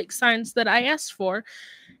specific signs that I asked for.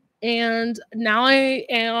 And now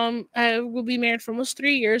I will be married for almost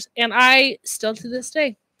 3 years, and I still to this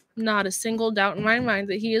day, not a single doubt in my mind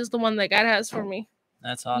that He is the one that God has for me.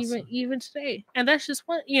 That's awesome. Even today. And that's just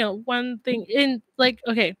one thing. In like,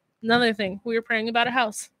 okay, another thing. We were praying about a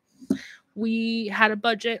house. We had a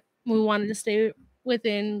budget. We wanted to stay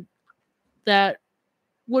within that.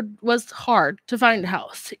 Was hard to find a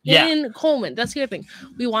house in Coleman. That's the other thing.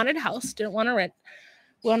 We wanted a house, didn't want to rent.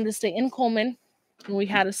 We wanted to stay in Coleman. And we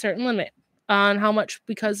had a certain limit on how much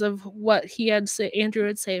because of what Andrew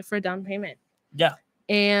had saved for a down payment. Yeah.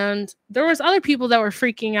 And there was other people that were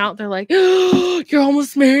freaking out. They're like, oh, you're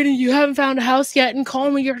almost married and you haven't found a house yet. And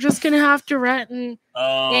call me, you're just going to have to rent.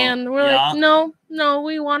 And we're like, no,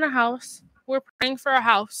 we want a house. We're praying for a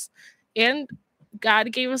house. And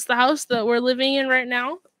God gave us the house that we're living in right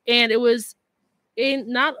now. And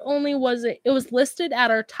not only was it was listed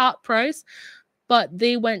at our top price, but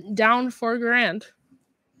they went down $4,000.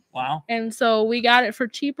 Wow. And so we got it for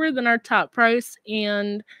cheaper than our top price.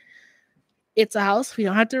 And it's a house. We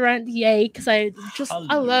don't have to rent. Yay. Because I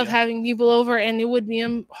love having people over, and it would be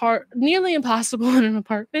nearly impossible in an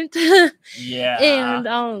apartment. Yeah.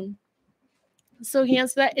 And so he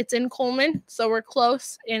answered that. It's in Coleman. So we're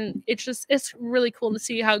close. And it's really cool to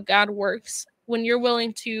see how God works when you're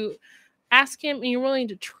willing to ask Him and you're willing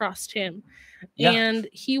to trust Him. Yeah. And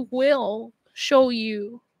He will show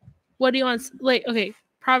you what He wants. Like, okay,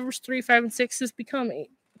 Proverbs 3, 5, and 6 has become a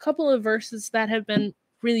couple of verses that have been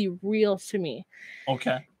really real to me.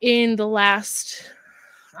 Okay. In the last,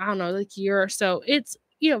 I don't know, like year or so. It's,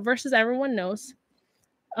 verses everyone knows.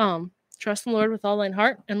 Trust in the Lord with all thine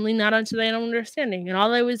heart and lean not unto thine own understanding. And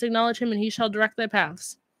all thy ways acknowledge Him, and He shall direct thy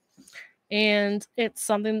paths. And it's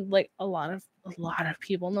something like a lot of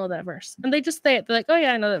people know that verse. And they just say it. They're like, oh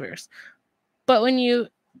yeah, I know that verse. But when you're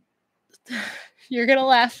gonna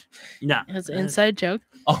laugh. No. It's an inside joke.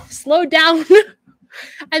 Oh. Slow down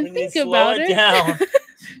and think about it. Down.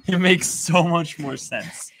 It makes so much more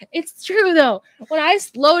sense. It's true though. When I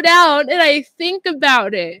slow down and I think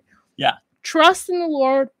about it. Yeah. Trust in the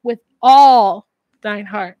Lord with all thine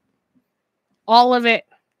heart. All of it.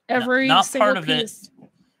 Every not single part of piece. It.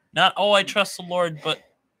 Not, I trust the Lord, but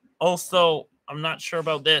also I'm not sure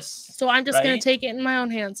about this. So I'm just going to take it in my own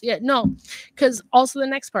hands. Yeah, no. Because also the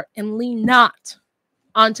next part, and lean not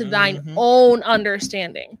onto thine own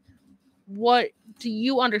understanding. What do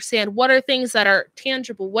you understand? What are things that are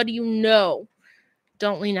tangible? What do you know?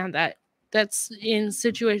 Don't lean on that. That's in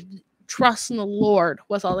situation. Trust in the Lord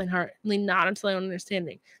with all thine heart. Lean not unto thy own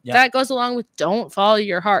understanding. Yeah. That goes along with don't follow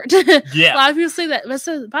your heart. Yeah. A lot of people say that. But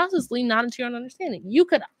the Bible says lean not into your own understanding. You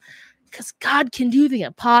could, because God can do the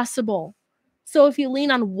impossible. So if you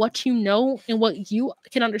lean on what you know and what you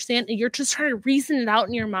can understand, and you're just trying to reason it out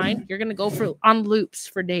in your mind, you're going to go on loops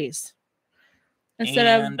for days. I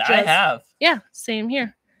have. Yeah, same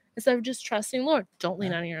here. Instead of just trusting Lord, don't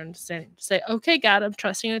lean on your understanding. Say, okay, God, I'm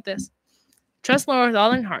trusting you with this. Trust Lord with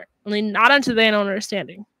all in heart. Only not unto thine own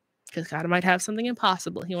understanding. Because God might have something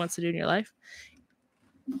impossible He wants to do in your life.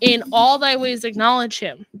 In all thy ways, acknowledge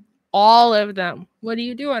Him. All of them. What do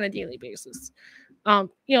you do on a daily basis?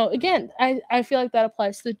 Again, I feel like that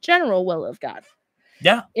applies to the general will of God.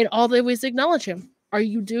 Yeah. In all thy ways acknowledge him. Are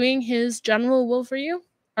you doing his general will for you?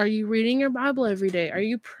 Are you reading your Bible every day? Are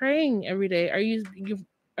you praying every day?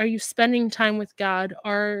 Are you spending time with God?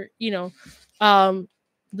 Are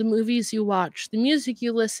the movies you watch, the music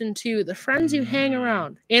you listen to, the friends you hang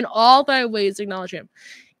around? In all thy ways acknowledge him.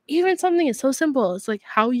 Even something is so simple. It's like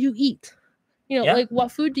how you eat. Yeah. Like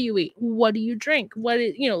what food do you eat? What do you drink?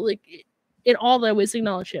 In all thy ways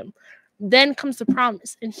acknowledge him. Then comes the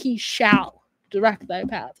promise, and he shall direct thy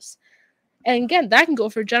paths. And again, that can go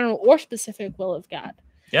for general or specific will of God.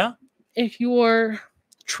 Yeah. If you're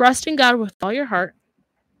trusting God with all your heart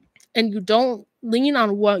and you don't lean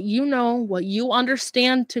on what you know, what you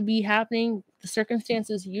understand to be happening, the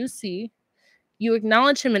circumstances you see, you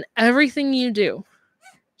acknowledge him in everything you do,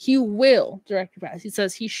 he will direct your paths. He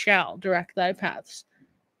says he shall direct thy paths.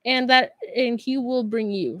 And he will bring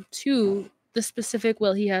you to the specific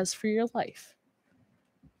will he has for your life.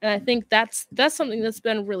 And I think that's something that's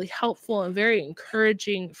been really helpful and very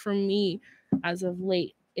encouraging for me as of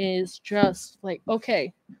late, is just like,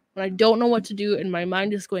 okay, when I don't know what to do and my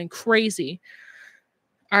mind is going crazy,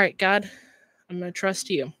 all right, God, I'm going to trust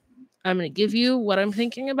you. I'm going to give you what I'm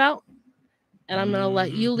thinking about, and I'm going to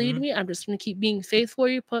let you lead me. I'm just going to keep being faithful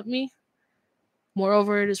where you put me.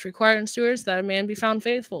 Moreover, it is required in stewards that a man be found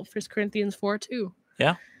faithful. 1 Corinthians 4:2.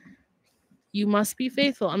 Yeah. You must be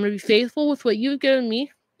faithful. I'm going to be faithful with what you've given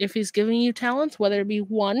me. If he's giving you talents, whether it be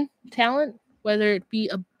one talent, whether it be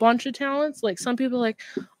a bunch of talents, like some people are like,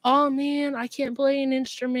 oh man, I can't play an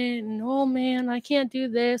instrument, and oh man, I can't do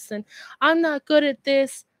this, and I'm not good at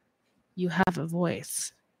this. You have a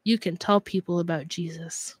voice. You can tell people about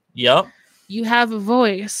Jesus. Yep. You have a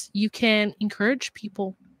voice. You can encourage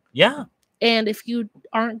people. Yeah. And if you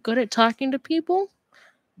aren't good at talking to people,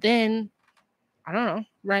 then, I don't know,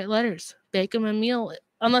 write letters, bake them a meal,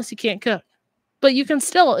 unless you can't cook. But you can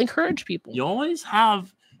still encourage people. You always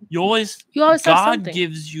have have God something.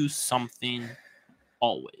 gives you something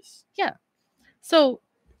always. Yeah. So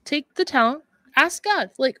take the talent, ask God,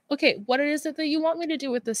 like, okay, what is it that you want me to do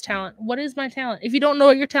with this talent? What is my talent? If you don't know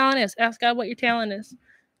what your talent is, ask God what your talent is.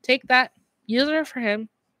 Take that, use it for him,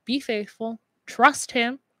 be faithful, trust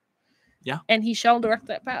him. Yeah. And he shall direct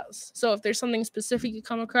that path. So if there's something specific you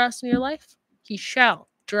come across in your life, he shall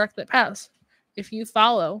direct that path. If you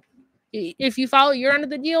follow your end of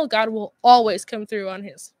the deal, God will always come through on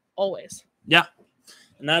his. Always. Yeah.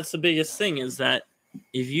 And that's the biggest thing, is that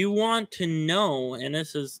if you want to know, and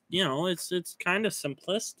this is, it's kind of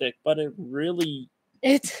simplistic, but it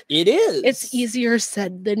is. It's easier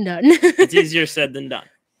said than done. It's easier said than done.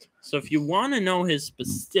 So if you want to know his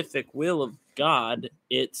specific will of God,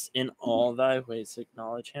 it's in all thy ways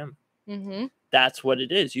acknowledge him. Mm-hmm. That's what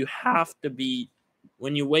it is. You have to be,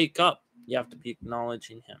 when you wake up, you have to be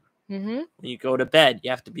acknowledging him. Mm-hmm. When you go to bed,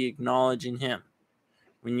 you have to be acknowledging him.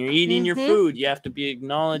 When you're eating your food, you have to be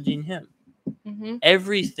acknowledging him. Mm-hmm.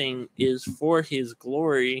 Everything is for his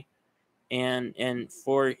glory and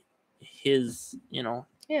for his,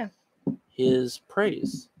 his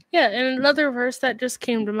praise. Yeah, and another verse that just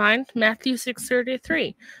came to mind, Matthew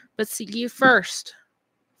 6:33. But seek ye first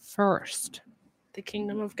the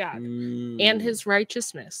kingdom of God and his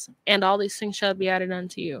righteousness, and all these things shall be added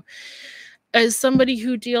unto you. As somebody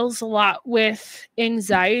who deals a lot with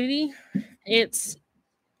anxiety,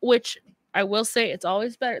 which I will say, it's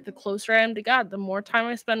always better. The closer I am to God, the more time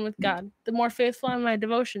I spend with God, the more faithful I am in my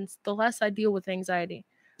devotions, the less I deal with anxiety.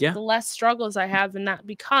 Yeah. The less struggles I have in that,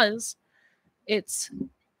 because it's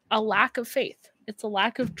a lack of faith. It's a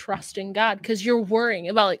lack of trust in God, because you're worrying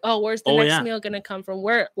about, like, oh, where's the next meal going to come from?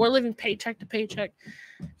 We're living paycheck to paycheck.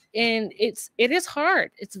 And it is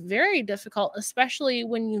hard. It's very difficult, especially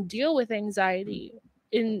when you deal with anxiety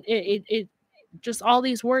and it just all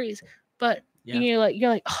these worries. But you're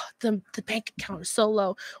like, oh, the bank account is so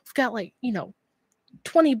low. We've got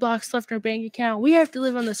 $20 left in our bank account. We have to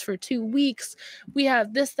live on this for 2 weeks. We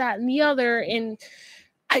have this, that, and the other, and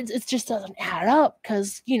it just doesn't add up,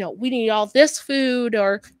 because we need all this food,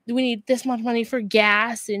 or we need this much money for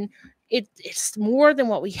gas, and it's more than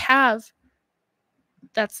what we have.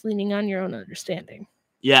 That's leaning on your own understanding.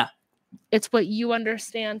 Yeah. It's what you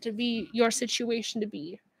understand to be your situation to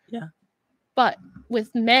be. Yeah. But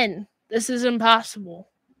with men, this is impossible.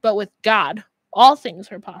 But with God, all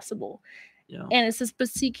things are possible. Yeah. And it says, but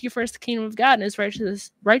seek ye first the kingdom of God and his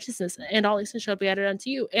righteousness, and all these things shall be added unto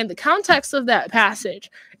you. And the context of that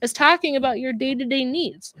passage is talking about your day-to-day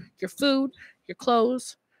needs, your food, your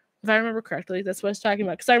clothes. If I remember correctly, that's what I was talking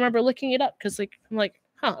about. Because I remember looking it up, because I'm like,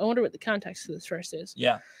 I wonder what the context of this verse is.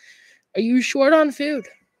 Yeah. Are you short on food?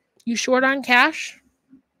 You short on cash?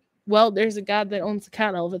 Well, there's a God that owns the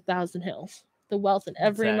cattle of 1,000 hills, the wealth in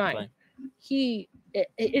every mine. He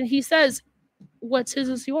And he says, what's his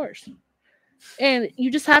is yours. And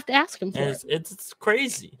you just have to ask him for And it. it's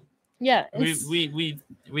crazy. Yeah.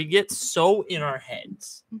 We get so in our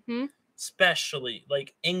heads, Mhm. especially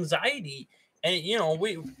like anxiety, and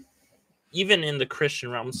we even in the Christian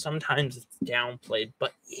realm sometimes it's downplayed,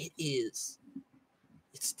 but it's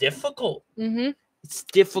difficult. Mhm. It's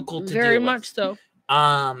difficult to Very deal much with. so.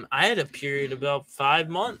 I had a period about 5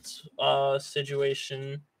 months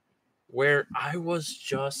situation where I was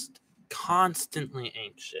just constantly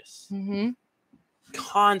anxious, Mhm.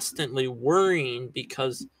 constantly worrying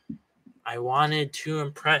because I wanted to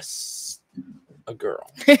impress a girl.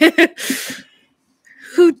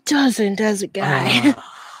 Who doesn't as a guy?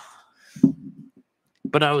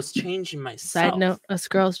 But I was changing myself. Side note, us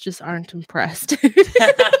girls just aren't impressed.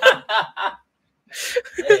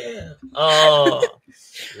 Oh,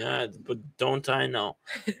 yeah, but don't I know?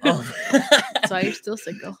 That's why you're still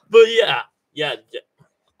single. But yeah.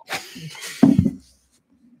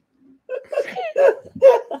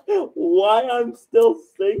 Why I'm still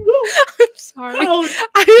single? I'm sorry. How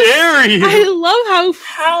I dare you? love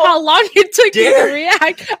how long it took you to dare-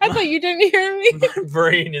 react. I thought you didn't hear me. My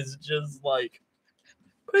brain is just like.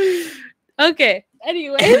 Okay.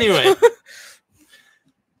 Anyway.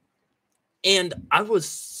 And I was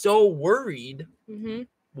so worried. Mhm.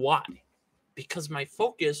 Why? Because my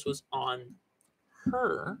focus was on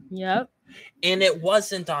her, Yep. and it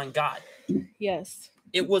wasn't on God. Yes.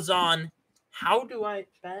 It was on how do I,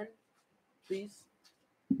 Ben, please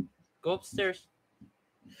go upstairs.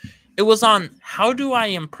 It was on how do I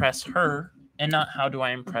impress her and not how do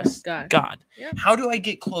I impress God. Yep. How do I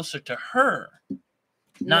get closer to her?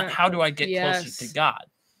 Not how do I get closer to God.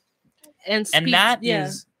 And that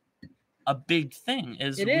is a big thing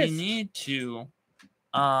is It we is. need to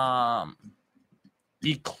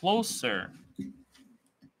be closer.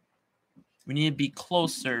 We need to be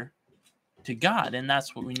closer to God, and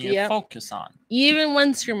that's what we need to focus on. Even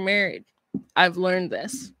once you're married, I've learned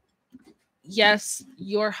this. Yes,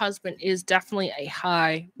 your husband is definitely a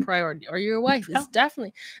high priority, or your wife is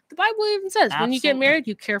definitely. The Bible even says when you get married,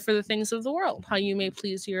 you care for the things of the world, how you may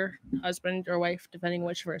please your husband or wife, depending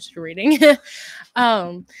which verse you're reading.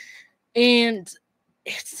 And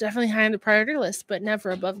it's definitely high on the priority list, but never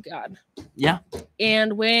above God. Yeah.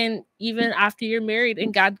 And when even after you're married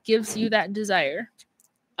and God gives you that desire,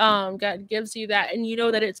 God gives you that, and you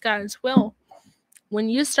know that it's God's will. When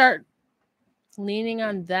you start leaning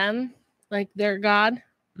on them like they're God,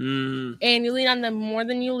 and you lean on them more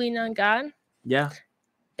than you lean on God,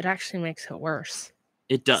 it actually makes it worse.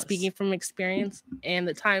 It does. Speaking from experience and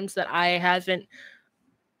the times that I haven't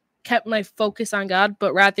kept my focus on God,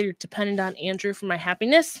 but rather depended on Andrew for my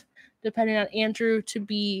happiness, depending on Andrew to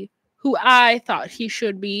be who I thought he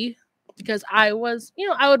should be, because I was,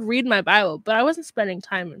 I would read my Bible, but I wasn't spending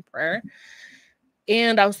time in prayer.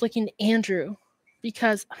 And I was looking to Andrew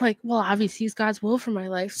because I'm like, well, obviously he's God's will for my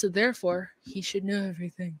life, so therefore he should know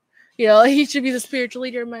everything. He should be the spiritual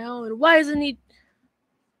leader of my home. And why isn't he?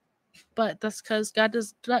 But that's because God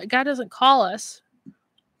doesn't call us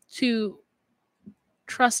to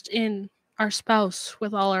trust in our spouse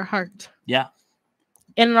with all our heart. Yeah.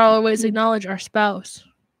 And always acknowledge our spouse.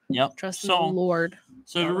 Yep. Trust in the Lord.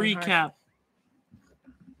 So to recap,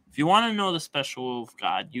 if you want to know the special will of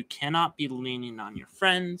God, you cannot be leaning on your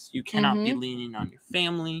friends. You cannot be leaning on your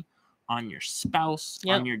family, on your spouse,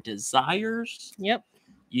 on your desires. Yep.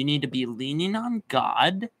 You need to be leaning on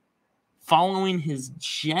God, following his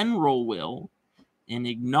general will, and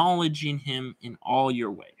acknowledging him in all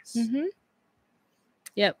your ways. Mm-hmm.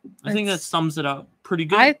 Yep. I think that sums it up pretty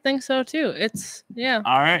good. I think so too.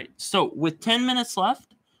 All right. So with 10 minutes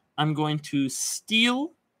left, I'm going to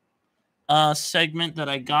steal a segment that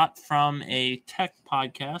I got from a tech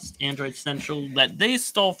podcast, Android Central, that they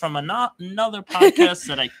stole from another podcast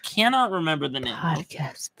that I cannot remember the name of.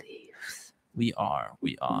 Podcast thieves. We are.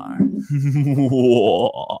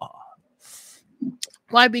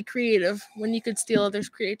 Why be creative when you could steal others'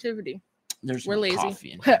 creativity? We're lazy.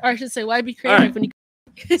 Coffee in or I should say, why be creative when you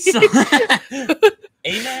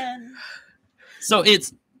Amen. So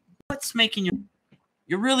it's what's making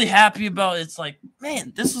you're really happy about. It's like,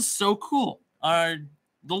 man, this is so cool. Or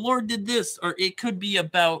the Lord did this, or it could be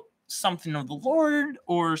about something of the Lord,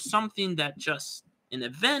 or something that just an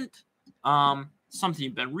event, something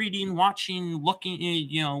you've been reading, watching,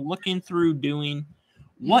 looking through, doing.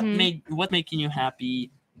 What's making you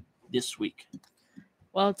happy this week?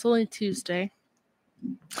 Well, it's only Tuesday.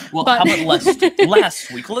 Well, how about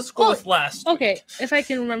last week? Let's go with last week. Okay, if I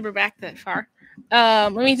can remember back that far.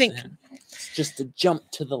 Let me think. It's just a jump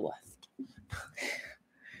to the left.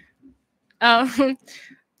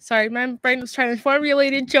 Sorry, my brain was trying to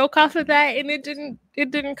formulate a joke off of that, and it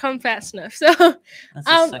didn't come fast enough. So, That's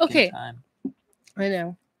the second okay. time. I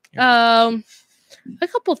know. Yeah. A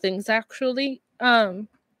couple things actually. One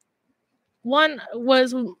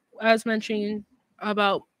was I was mentioning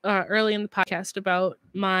about early in the podcast about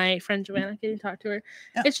my friend Joanna getting to talk to her.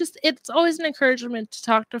 Yeah. It's always an encouragement to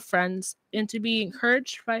talk to friends and to be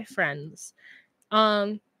encouraged by friends.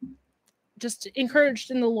 Just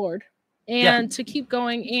encouraged in the Lord and to keep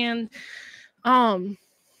going. And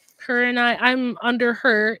her and I'm under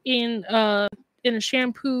her in a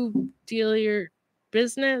shampoo dealer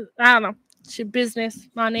business. I don't know. Business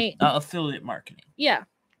money. Affiliate marketing. Yeah.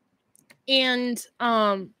 And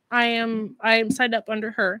I am signed up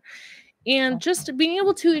under her. And just being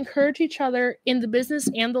able to encourage each other in the business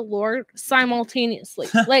and the Lord simultaneously.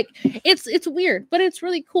 Like it's weird, but it's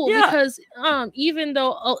really cool because even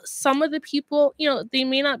though some of the people, they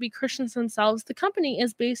may not be Christians themselves, the company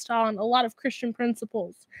is based on a lot of Christian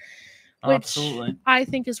principles, which Absolutely. I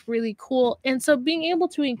think is really cool. And so being able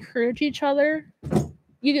to encourage each other,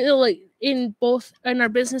 in our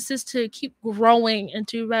businesses to keep growing and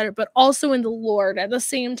do better, but also in the Lord at the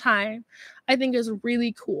same time, I think is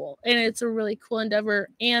really cool. And it's a really cool endeavor.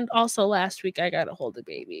 And also last week I got a hold of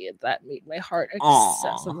baby, and that made my heart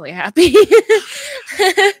excessively happy.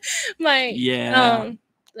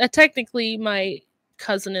 Technically my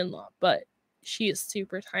cousin-in-law, but she is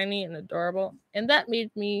super tiny and adorable. And that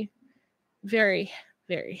made me very,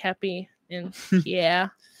 very happy. And yeah.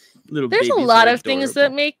 There's a lot of things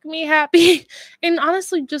that make me happy, and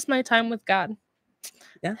honestly, just my time with God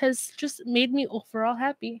has just made me overall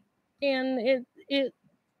happy. And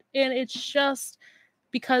it's just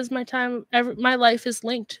because my life is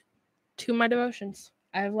linked to my devotions.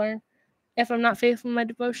 I've learned if I'm not faithful in my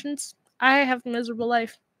devotions, I have a miserable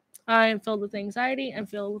life. I am filled with anxiety. I'm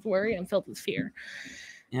filled with worry. I'm filled with fear.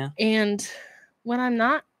 Yeah. And when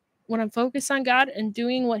I'm focused on God and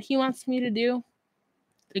doing what He wants me to do.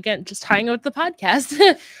 Again, just tying it with the podcast,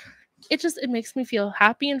 it makes me feel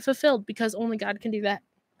happy and fulfilled because only God can do that.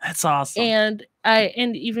 That's awesome. And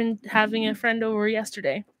even having a friend over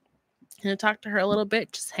yesterday and I talked to her a little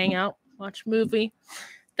bit, just hang out, watch a movie.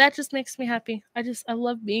 That just makes me happy. I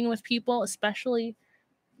love being with people, especially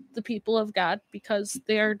the people of God, because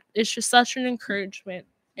it's just such an encouragement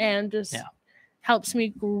and just helps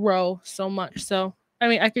me grow so much. So I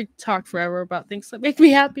mean, I could talk forever about things that make me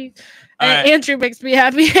happy. And Andrew makes me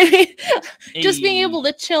happy. Just being able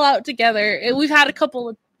to chill out together. And we've had a couple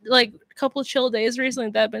of chill days recently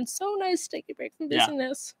that have been so nice to take a break from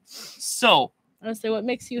business. So, honestly, what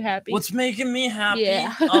makes you happy? What's making me happy?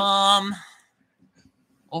 Yeah.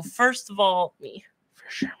 Well, first of all, me. For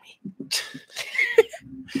sure, me.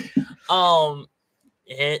 I've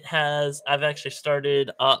actually started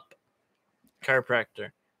up chiropractor.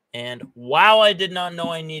 And wow, I did not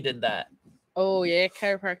know I needed that. Oh yeah,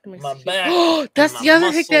 chiropractor makes my back. That's the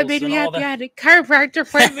other thing that made me happy. I had a chiropractor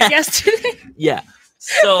appointment yesterday. Yeah.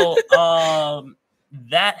 So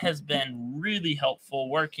that has been really helpful,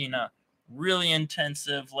 working a really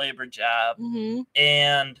intensive labor job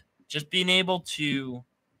and just being able to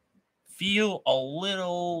feel a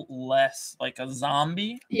little less like a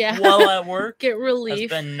zombie while at work. Get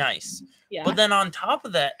relief. Has been nice. Yeah. But then on top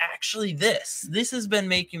of that, actually this has been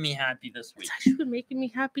making me happy this week. It's actually been making me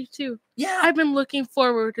happy too. Yeah. I've been looking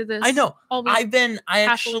forward to this. I know. I've been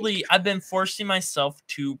forcing myself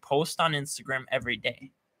to post on Instagram every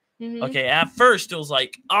day. Okay. At first it was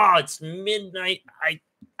like, it's midnight.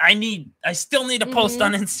 I still need to post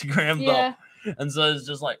on Instagram though. And so it's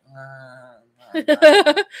just like,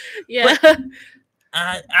 yeah. But,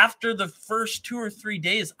 after the first 2 or 3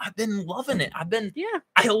 days, I've been loving it. I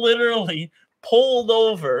literally pulled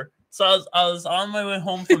over. So I was on my way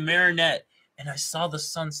home from Marinette and I saw the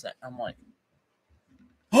sunset. I'm like,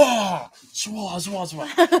 I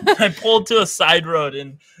pulled to a side road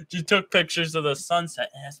and just took pictures of the sunset.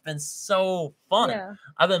 And it's been so fun. Yeah.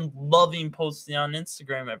 I've been loving posting on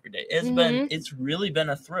Instagram every day. It's really been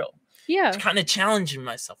a thrill. Yeah. It's kind of challenging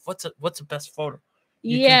myself. What's the best photo?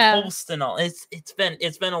 You can post and all. It's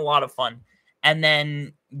been a lot of fun. And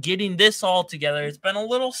then getting this all together, it's been a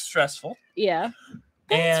little stressful. Yeah.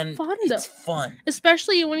 And fun, though. it's fun.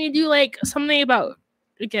 Especially when you do like something about,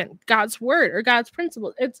 again, God's word or God's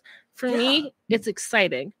principles. It's for me, it's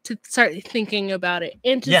exciting to start thinking about it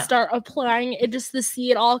and to start applying it, just to see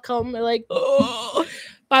it all come. Like,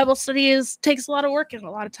 Bible study takes a lot of work and a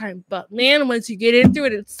lot of time, but man, once you get into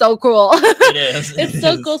it, it's so cool. It is. It's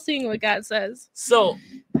so cool seeing what God says. So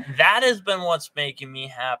that has been what's making me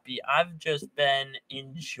happy. I've just been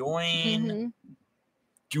enjoying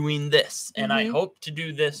doing this, and I hope to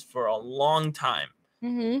do this for a long time.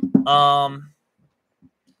 Mm-hmm.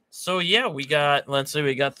 So yeah, we got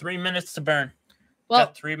 3 minutes to burn. Well,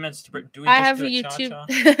 Got 3 minutes to burn. Do we I just have do a a YouTube.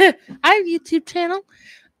 cha-cha? I have a YouTube channel.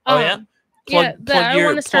 Oh yeah? Yeah, that I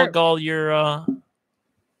want to start plug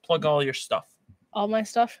all your stuff. all my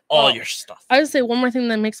stuff. All Oh, your stuff. I would say one more thing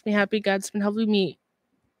that makes me happy. God's been helping me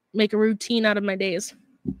make a routine out of my days.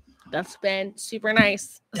 That's been super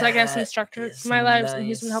nice. It's like I have some That structure is to my lives, and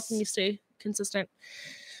He's been helping me nice. stay consistent.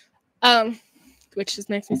 Which just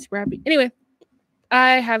makes me super happy. Anyway,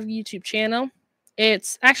 I have a YouTube channel.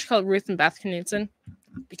 It's actually called Ruth and Beth Knudsen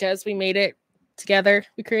because we made it together.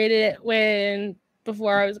 We created it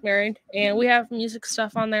before I was married, and we have music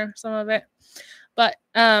stuff on there, some of it. But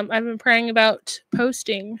I've been praying about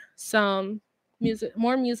posting some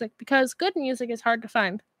more music, because good music is hard to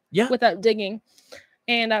find without digging.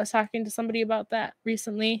 And I was talking to somebody about that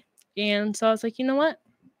recently, and so I was like, you know what?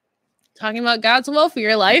 Talking about God's will for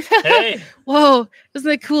your life. Hey. Whoa,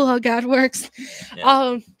 isn't it cool how God works?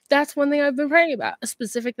 Yeah. That's one thing I've been praying about. A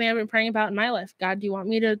specific thing I've been praying about in my life. God, do you want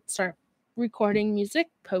me to start recording music,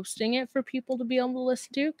 posting it for people to be able to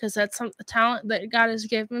listen to? Because that's a talent that God has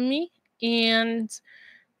given me. And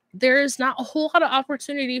there's not a whole lot of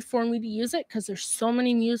opportunity for me to use it because there's so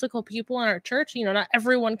many musical people in our church. You know, not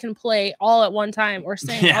everyone can play all at one time or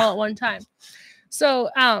sing all at one time. So,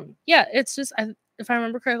 yeah, it's just, if I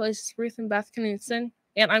remember correctly, it's Ruth and Beth Knudsen.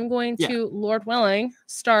 And I'm going to, Lord willing,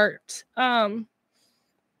 start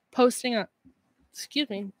posting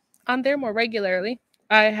on there more regularly.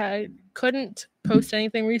 I couldn't post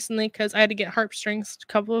anything recently because I had to get harp strings. A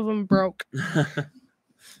couple of them broke.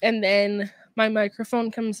 And then my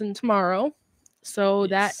microphone comes in tomorrow. So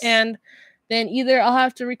and then either I'll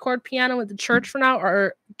have to record piano with the church for now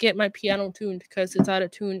or get my piano tuned because it's out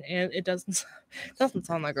of tune and it doesn't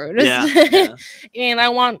sound like good. Yeah. And I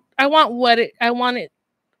want it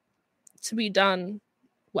to be done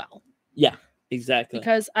well. Yeah, exactly.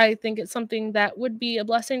 Because I think it's something that would be a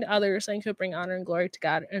blessing to others and could bring honor and glory to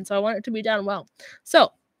God. And so I want it to be done well.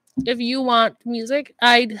 So if you want music,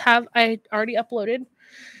 I already uploaded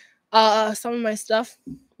some of my stuff,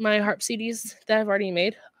 my harp CDs that I've already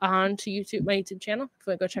made onto YouTube, my YouTube channel. If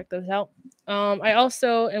you want to go check those out. I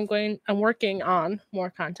also I'm working on more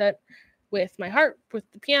content with my harp, with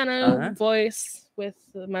the piano, voice, with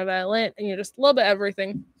my violin, and just a little bit of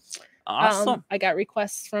everything. Awesome. I got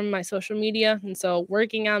requests from my social media, and so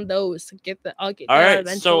working on those to get that. I'll get all that right.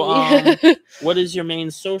 eventually. So, what is your main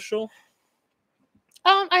social?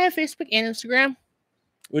 I have Facebook and Instagram.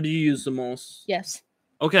 What do you use the most? Yes.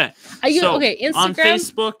 Okay. Instagram. On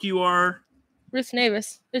Facebook, you are Ruth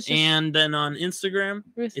Navis. And then on Instagram,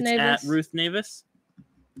 Ruth it's Navis. at Ruth Navis.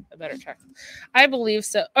 I better check. I believe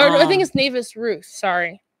so. Or I think it's Navis Ruth.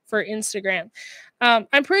 Sorry, for Instagram.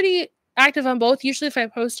 I'm pretty active on both. Usually, if I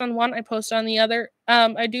post on one, I post on the other.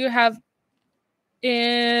 I do have.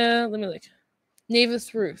 Let me look.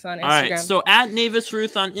 Navis Ruth on Instagram. All right, so at Navis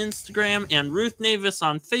Ruth on Instagram and Ruth Navis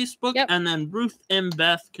on Facebook, and then Ruth and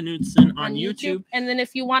Beth Knudsen on YouTube. And then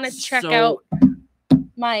if you want to check out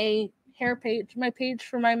my hair page, my page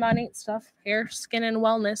for my Monate stuff, hair, skin, and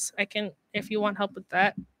wellness, I can, if you want help with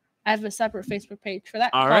that, I have a separate Facebook page for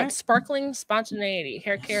that called Sparkling Spontaneity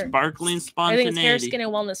Hair Care. Sparkling Spontaneity. I think it's hair, skin,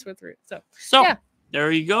 and wellness with Ruth. So yeah.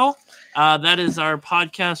 There you go. That is our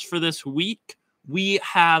podcast for this week. We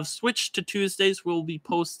have switched to Tuesdays. We'll be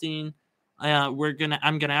posting. I'm gonna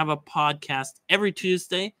have a podcast every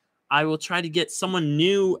Tuesday. I will try to get someone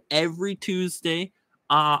new every Tuesday.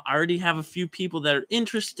 I already have a few people that are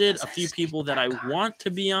interested, a few people that I want to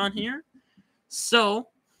be on here. So,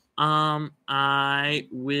 I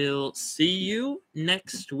will see you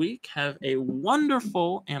next week. Have a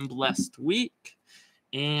wonderful and blessed week,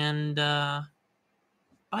 and bye.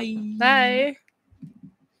 Bye.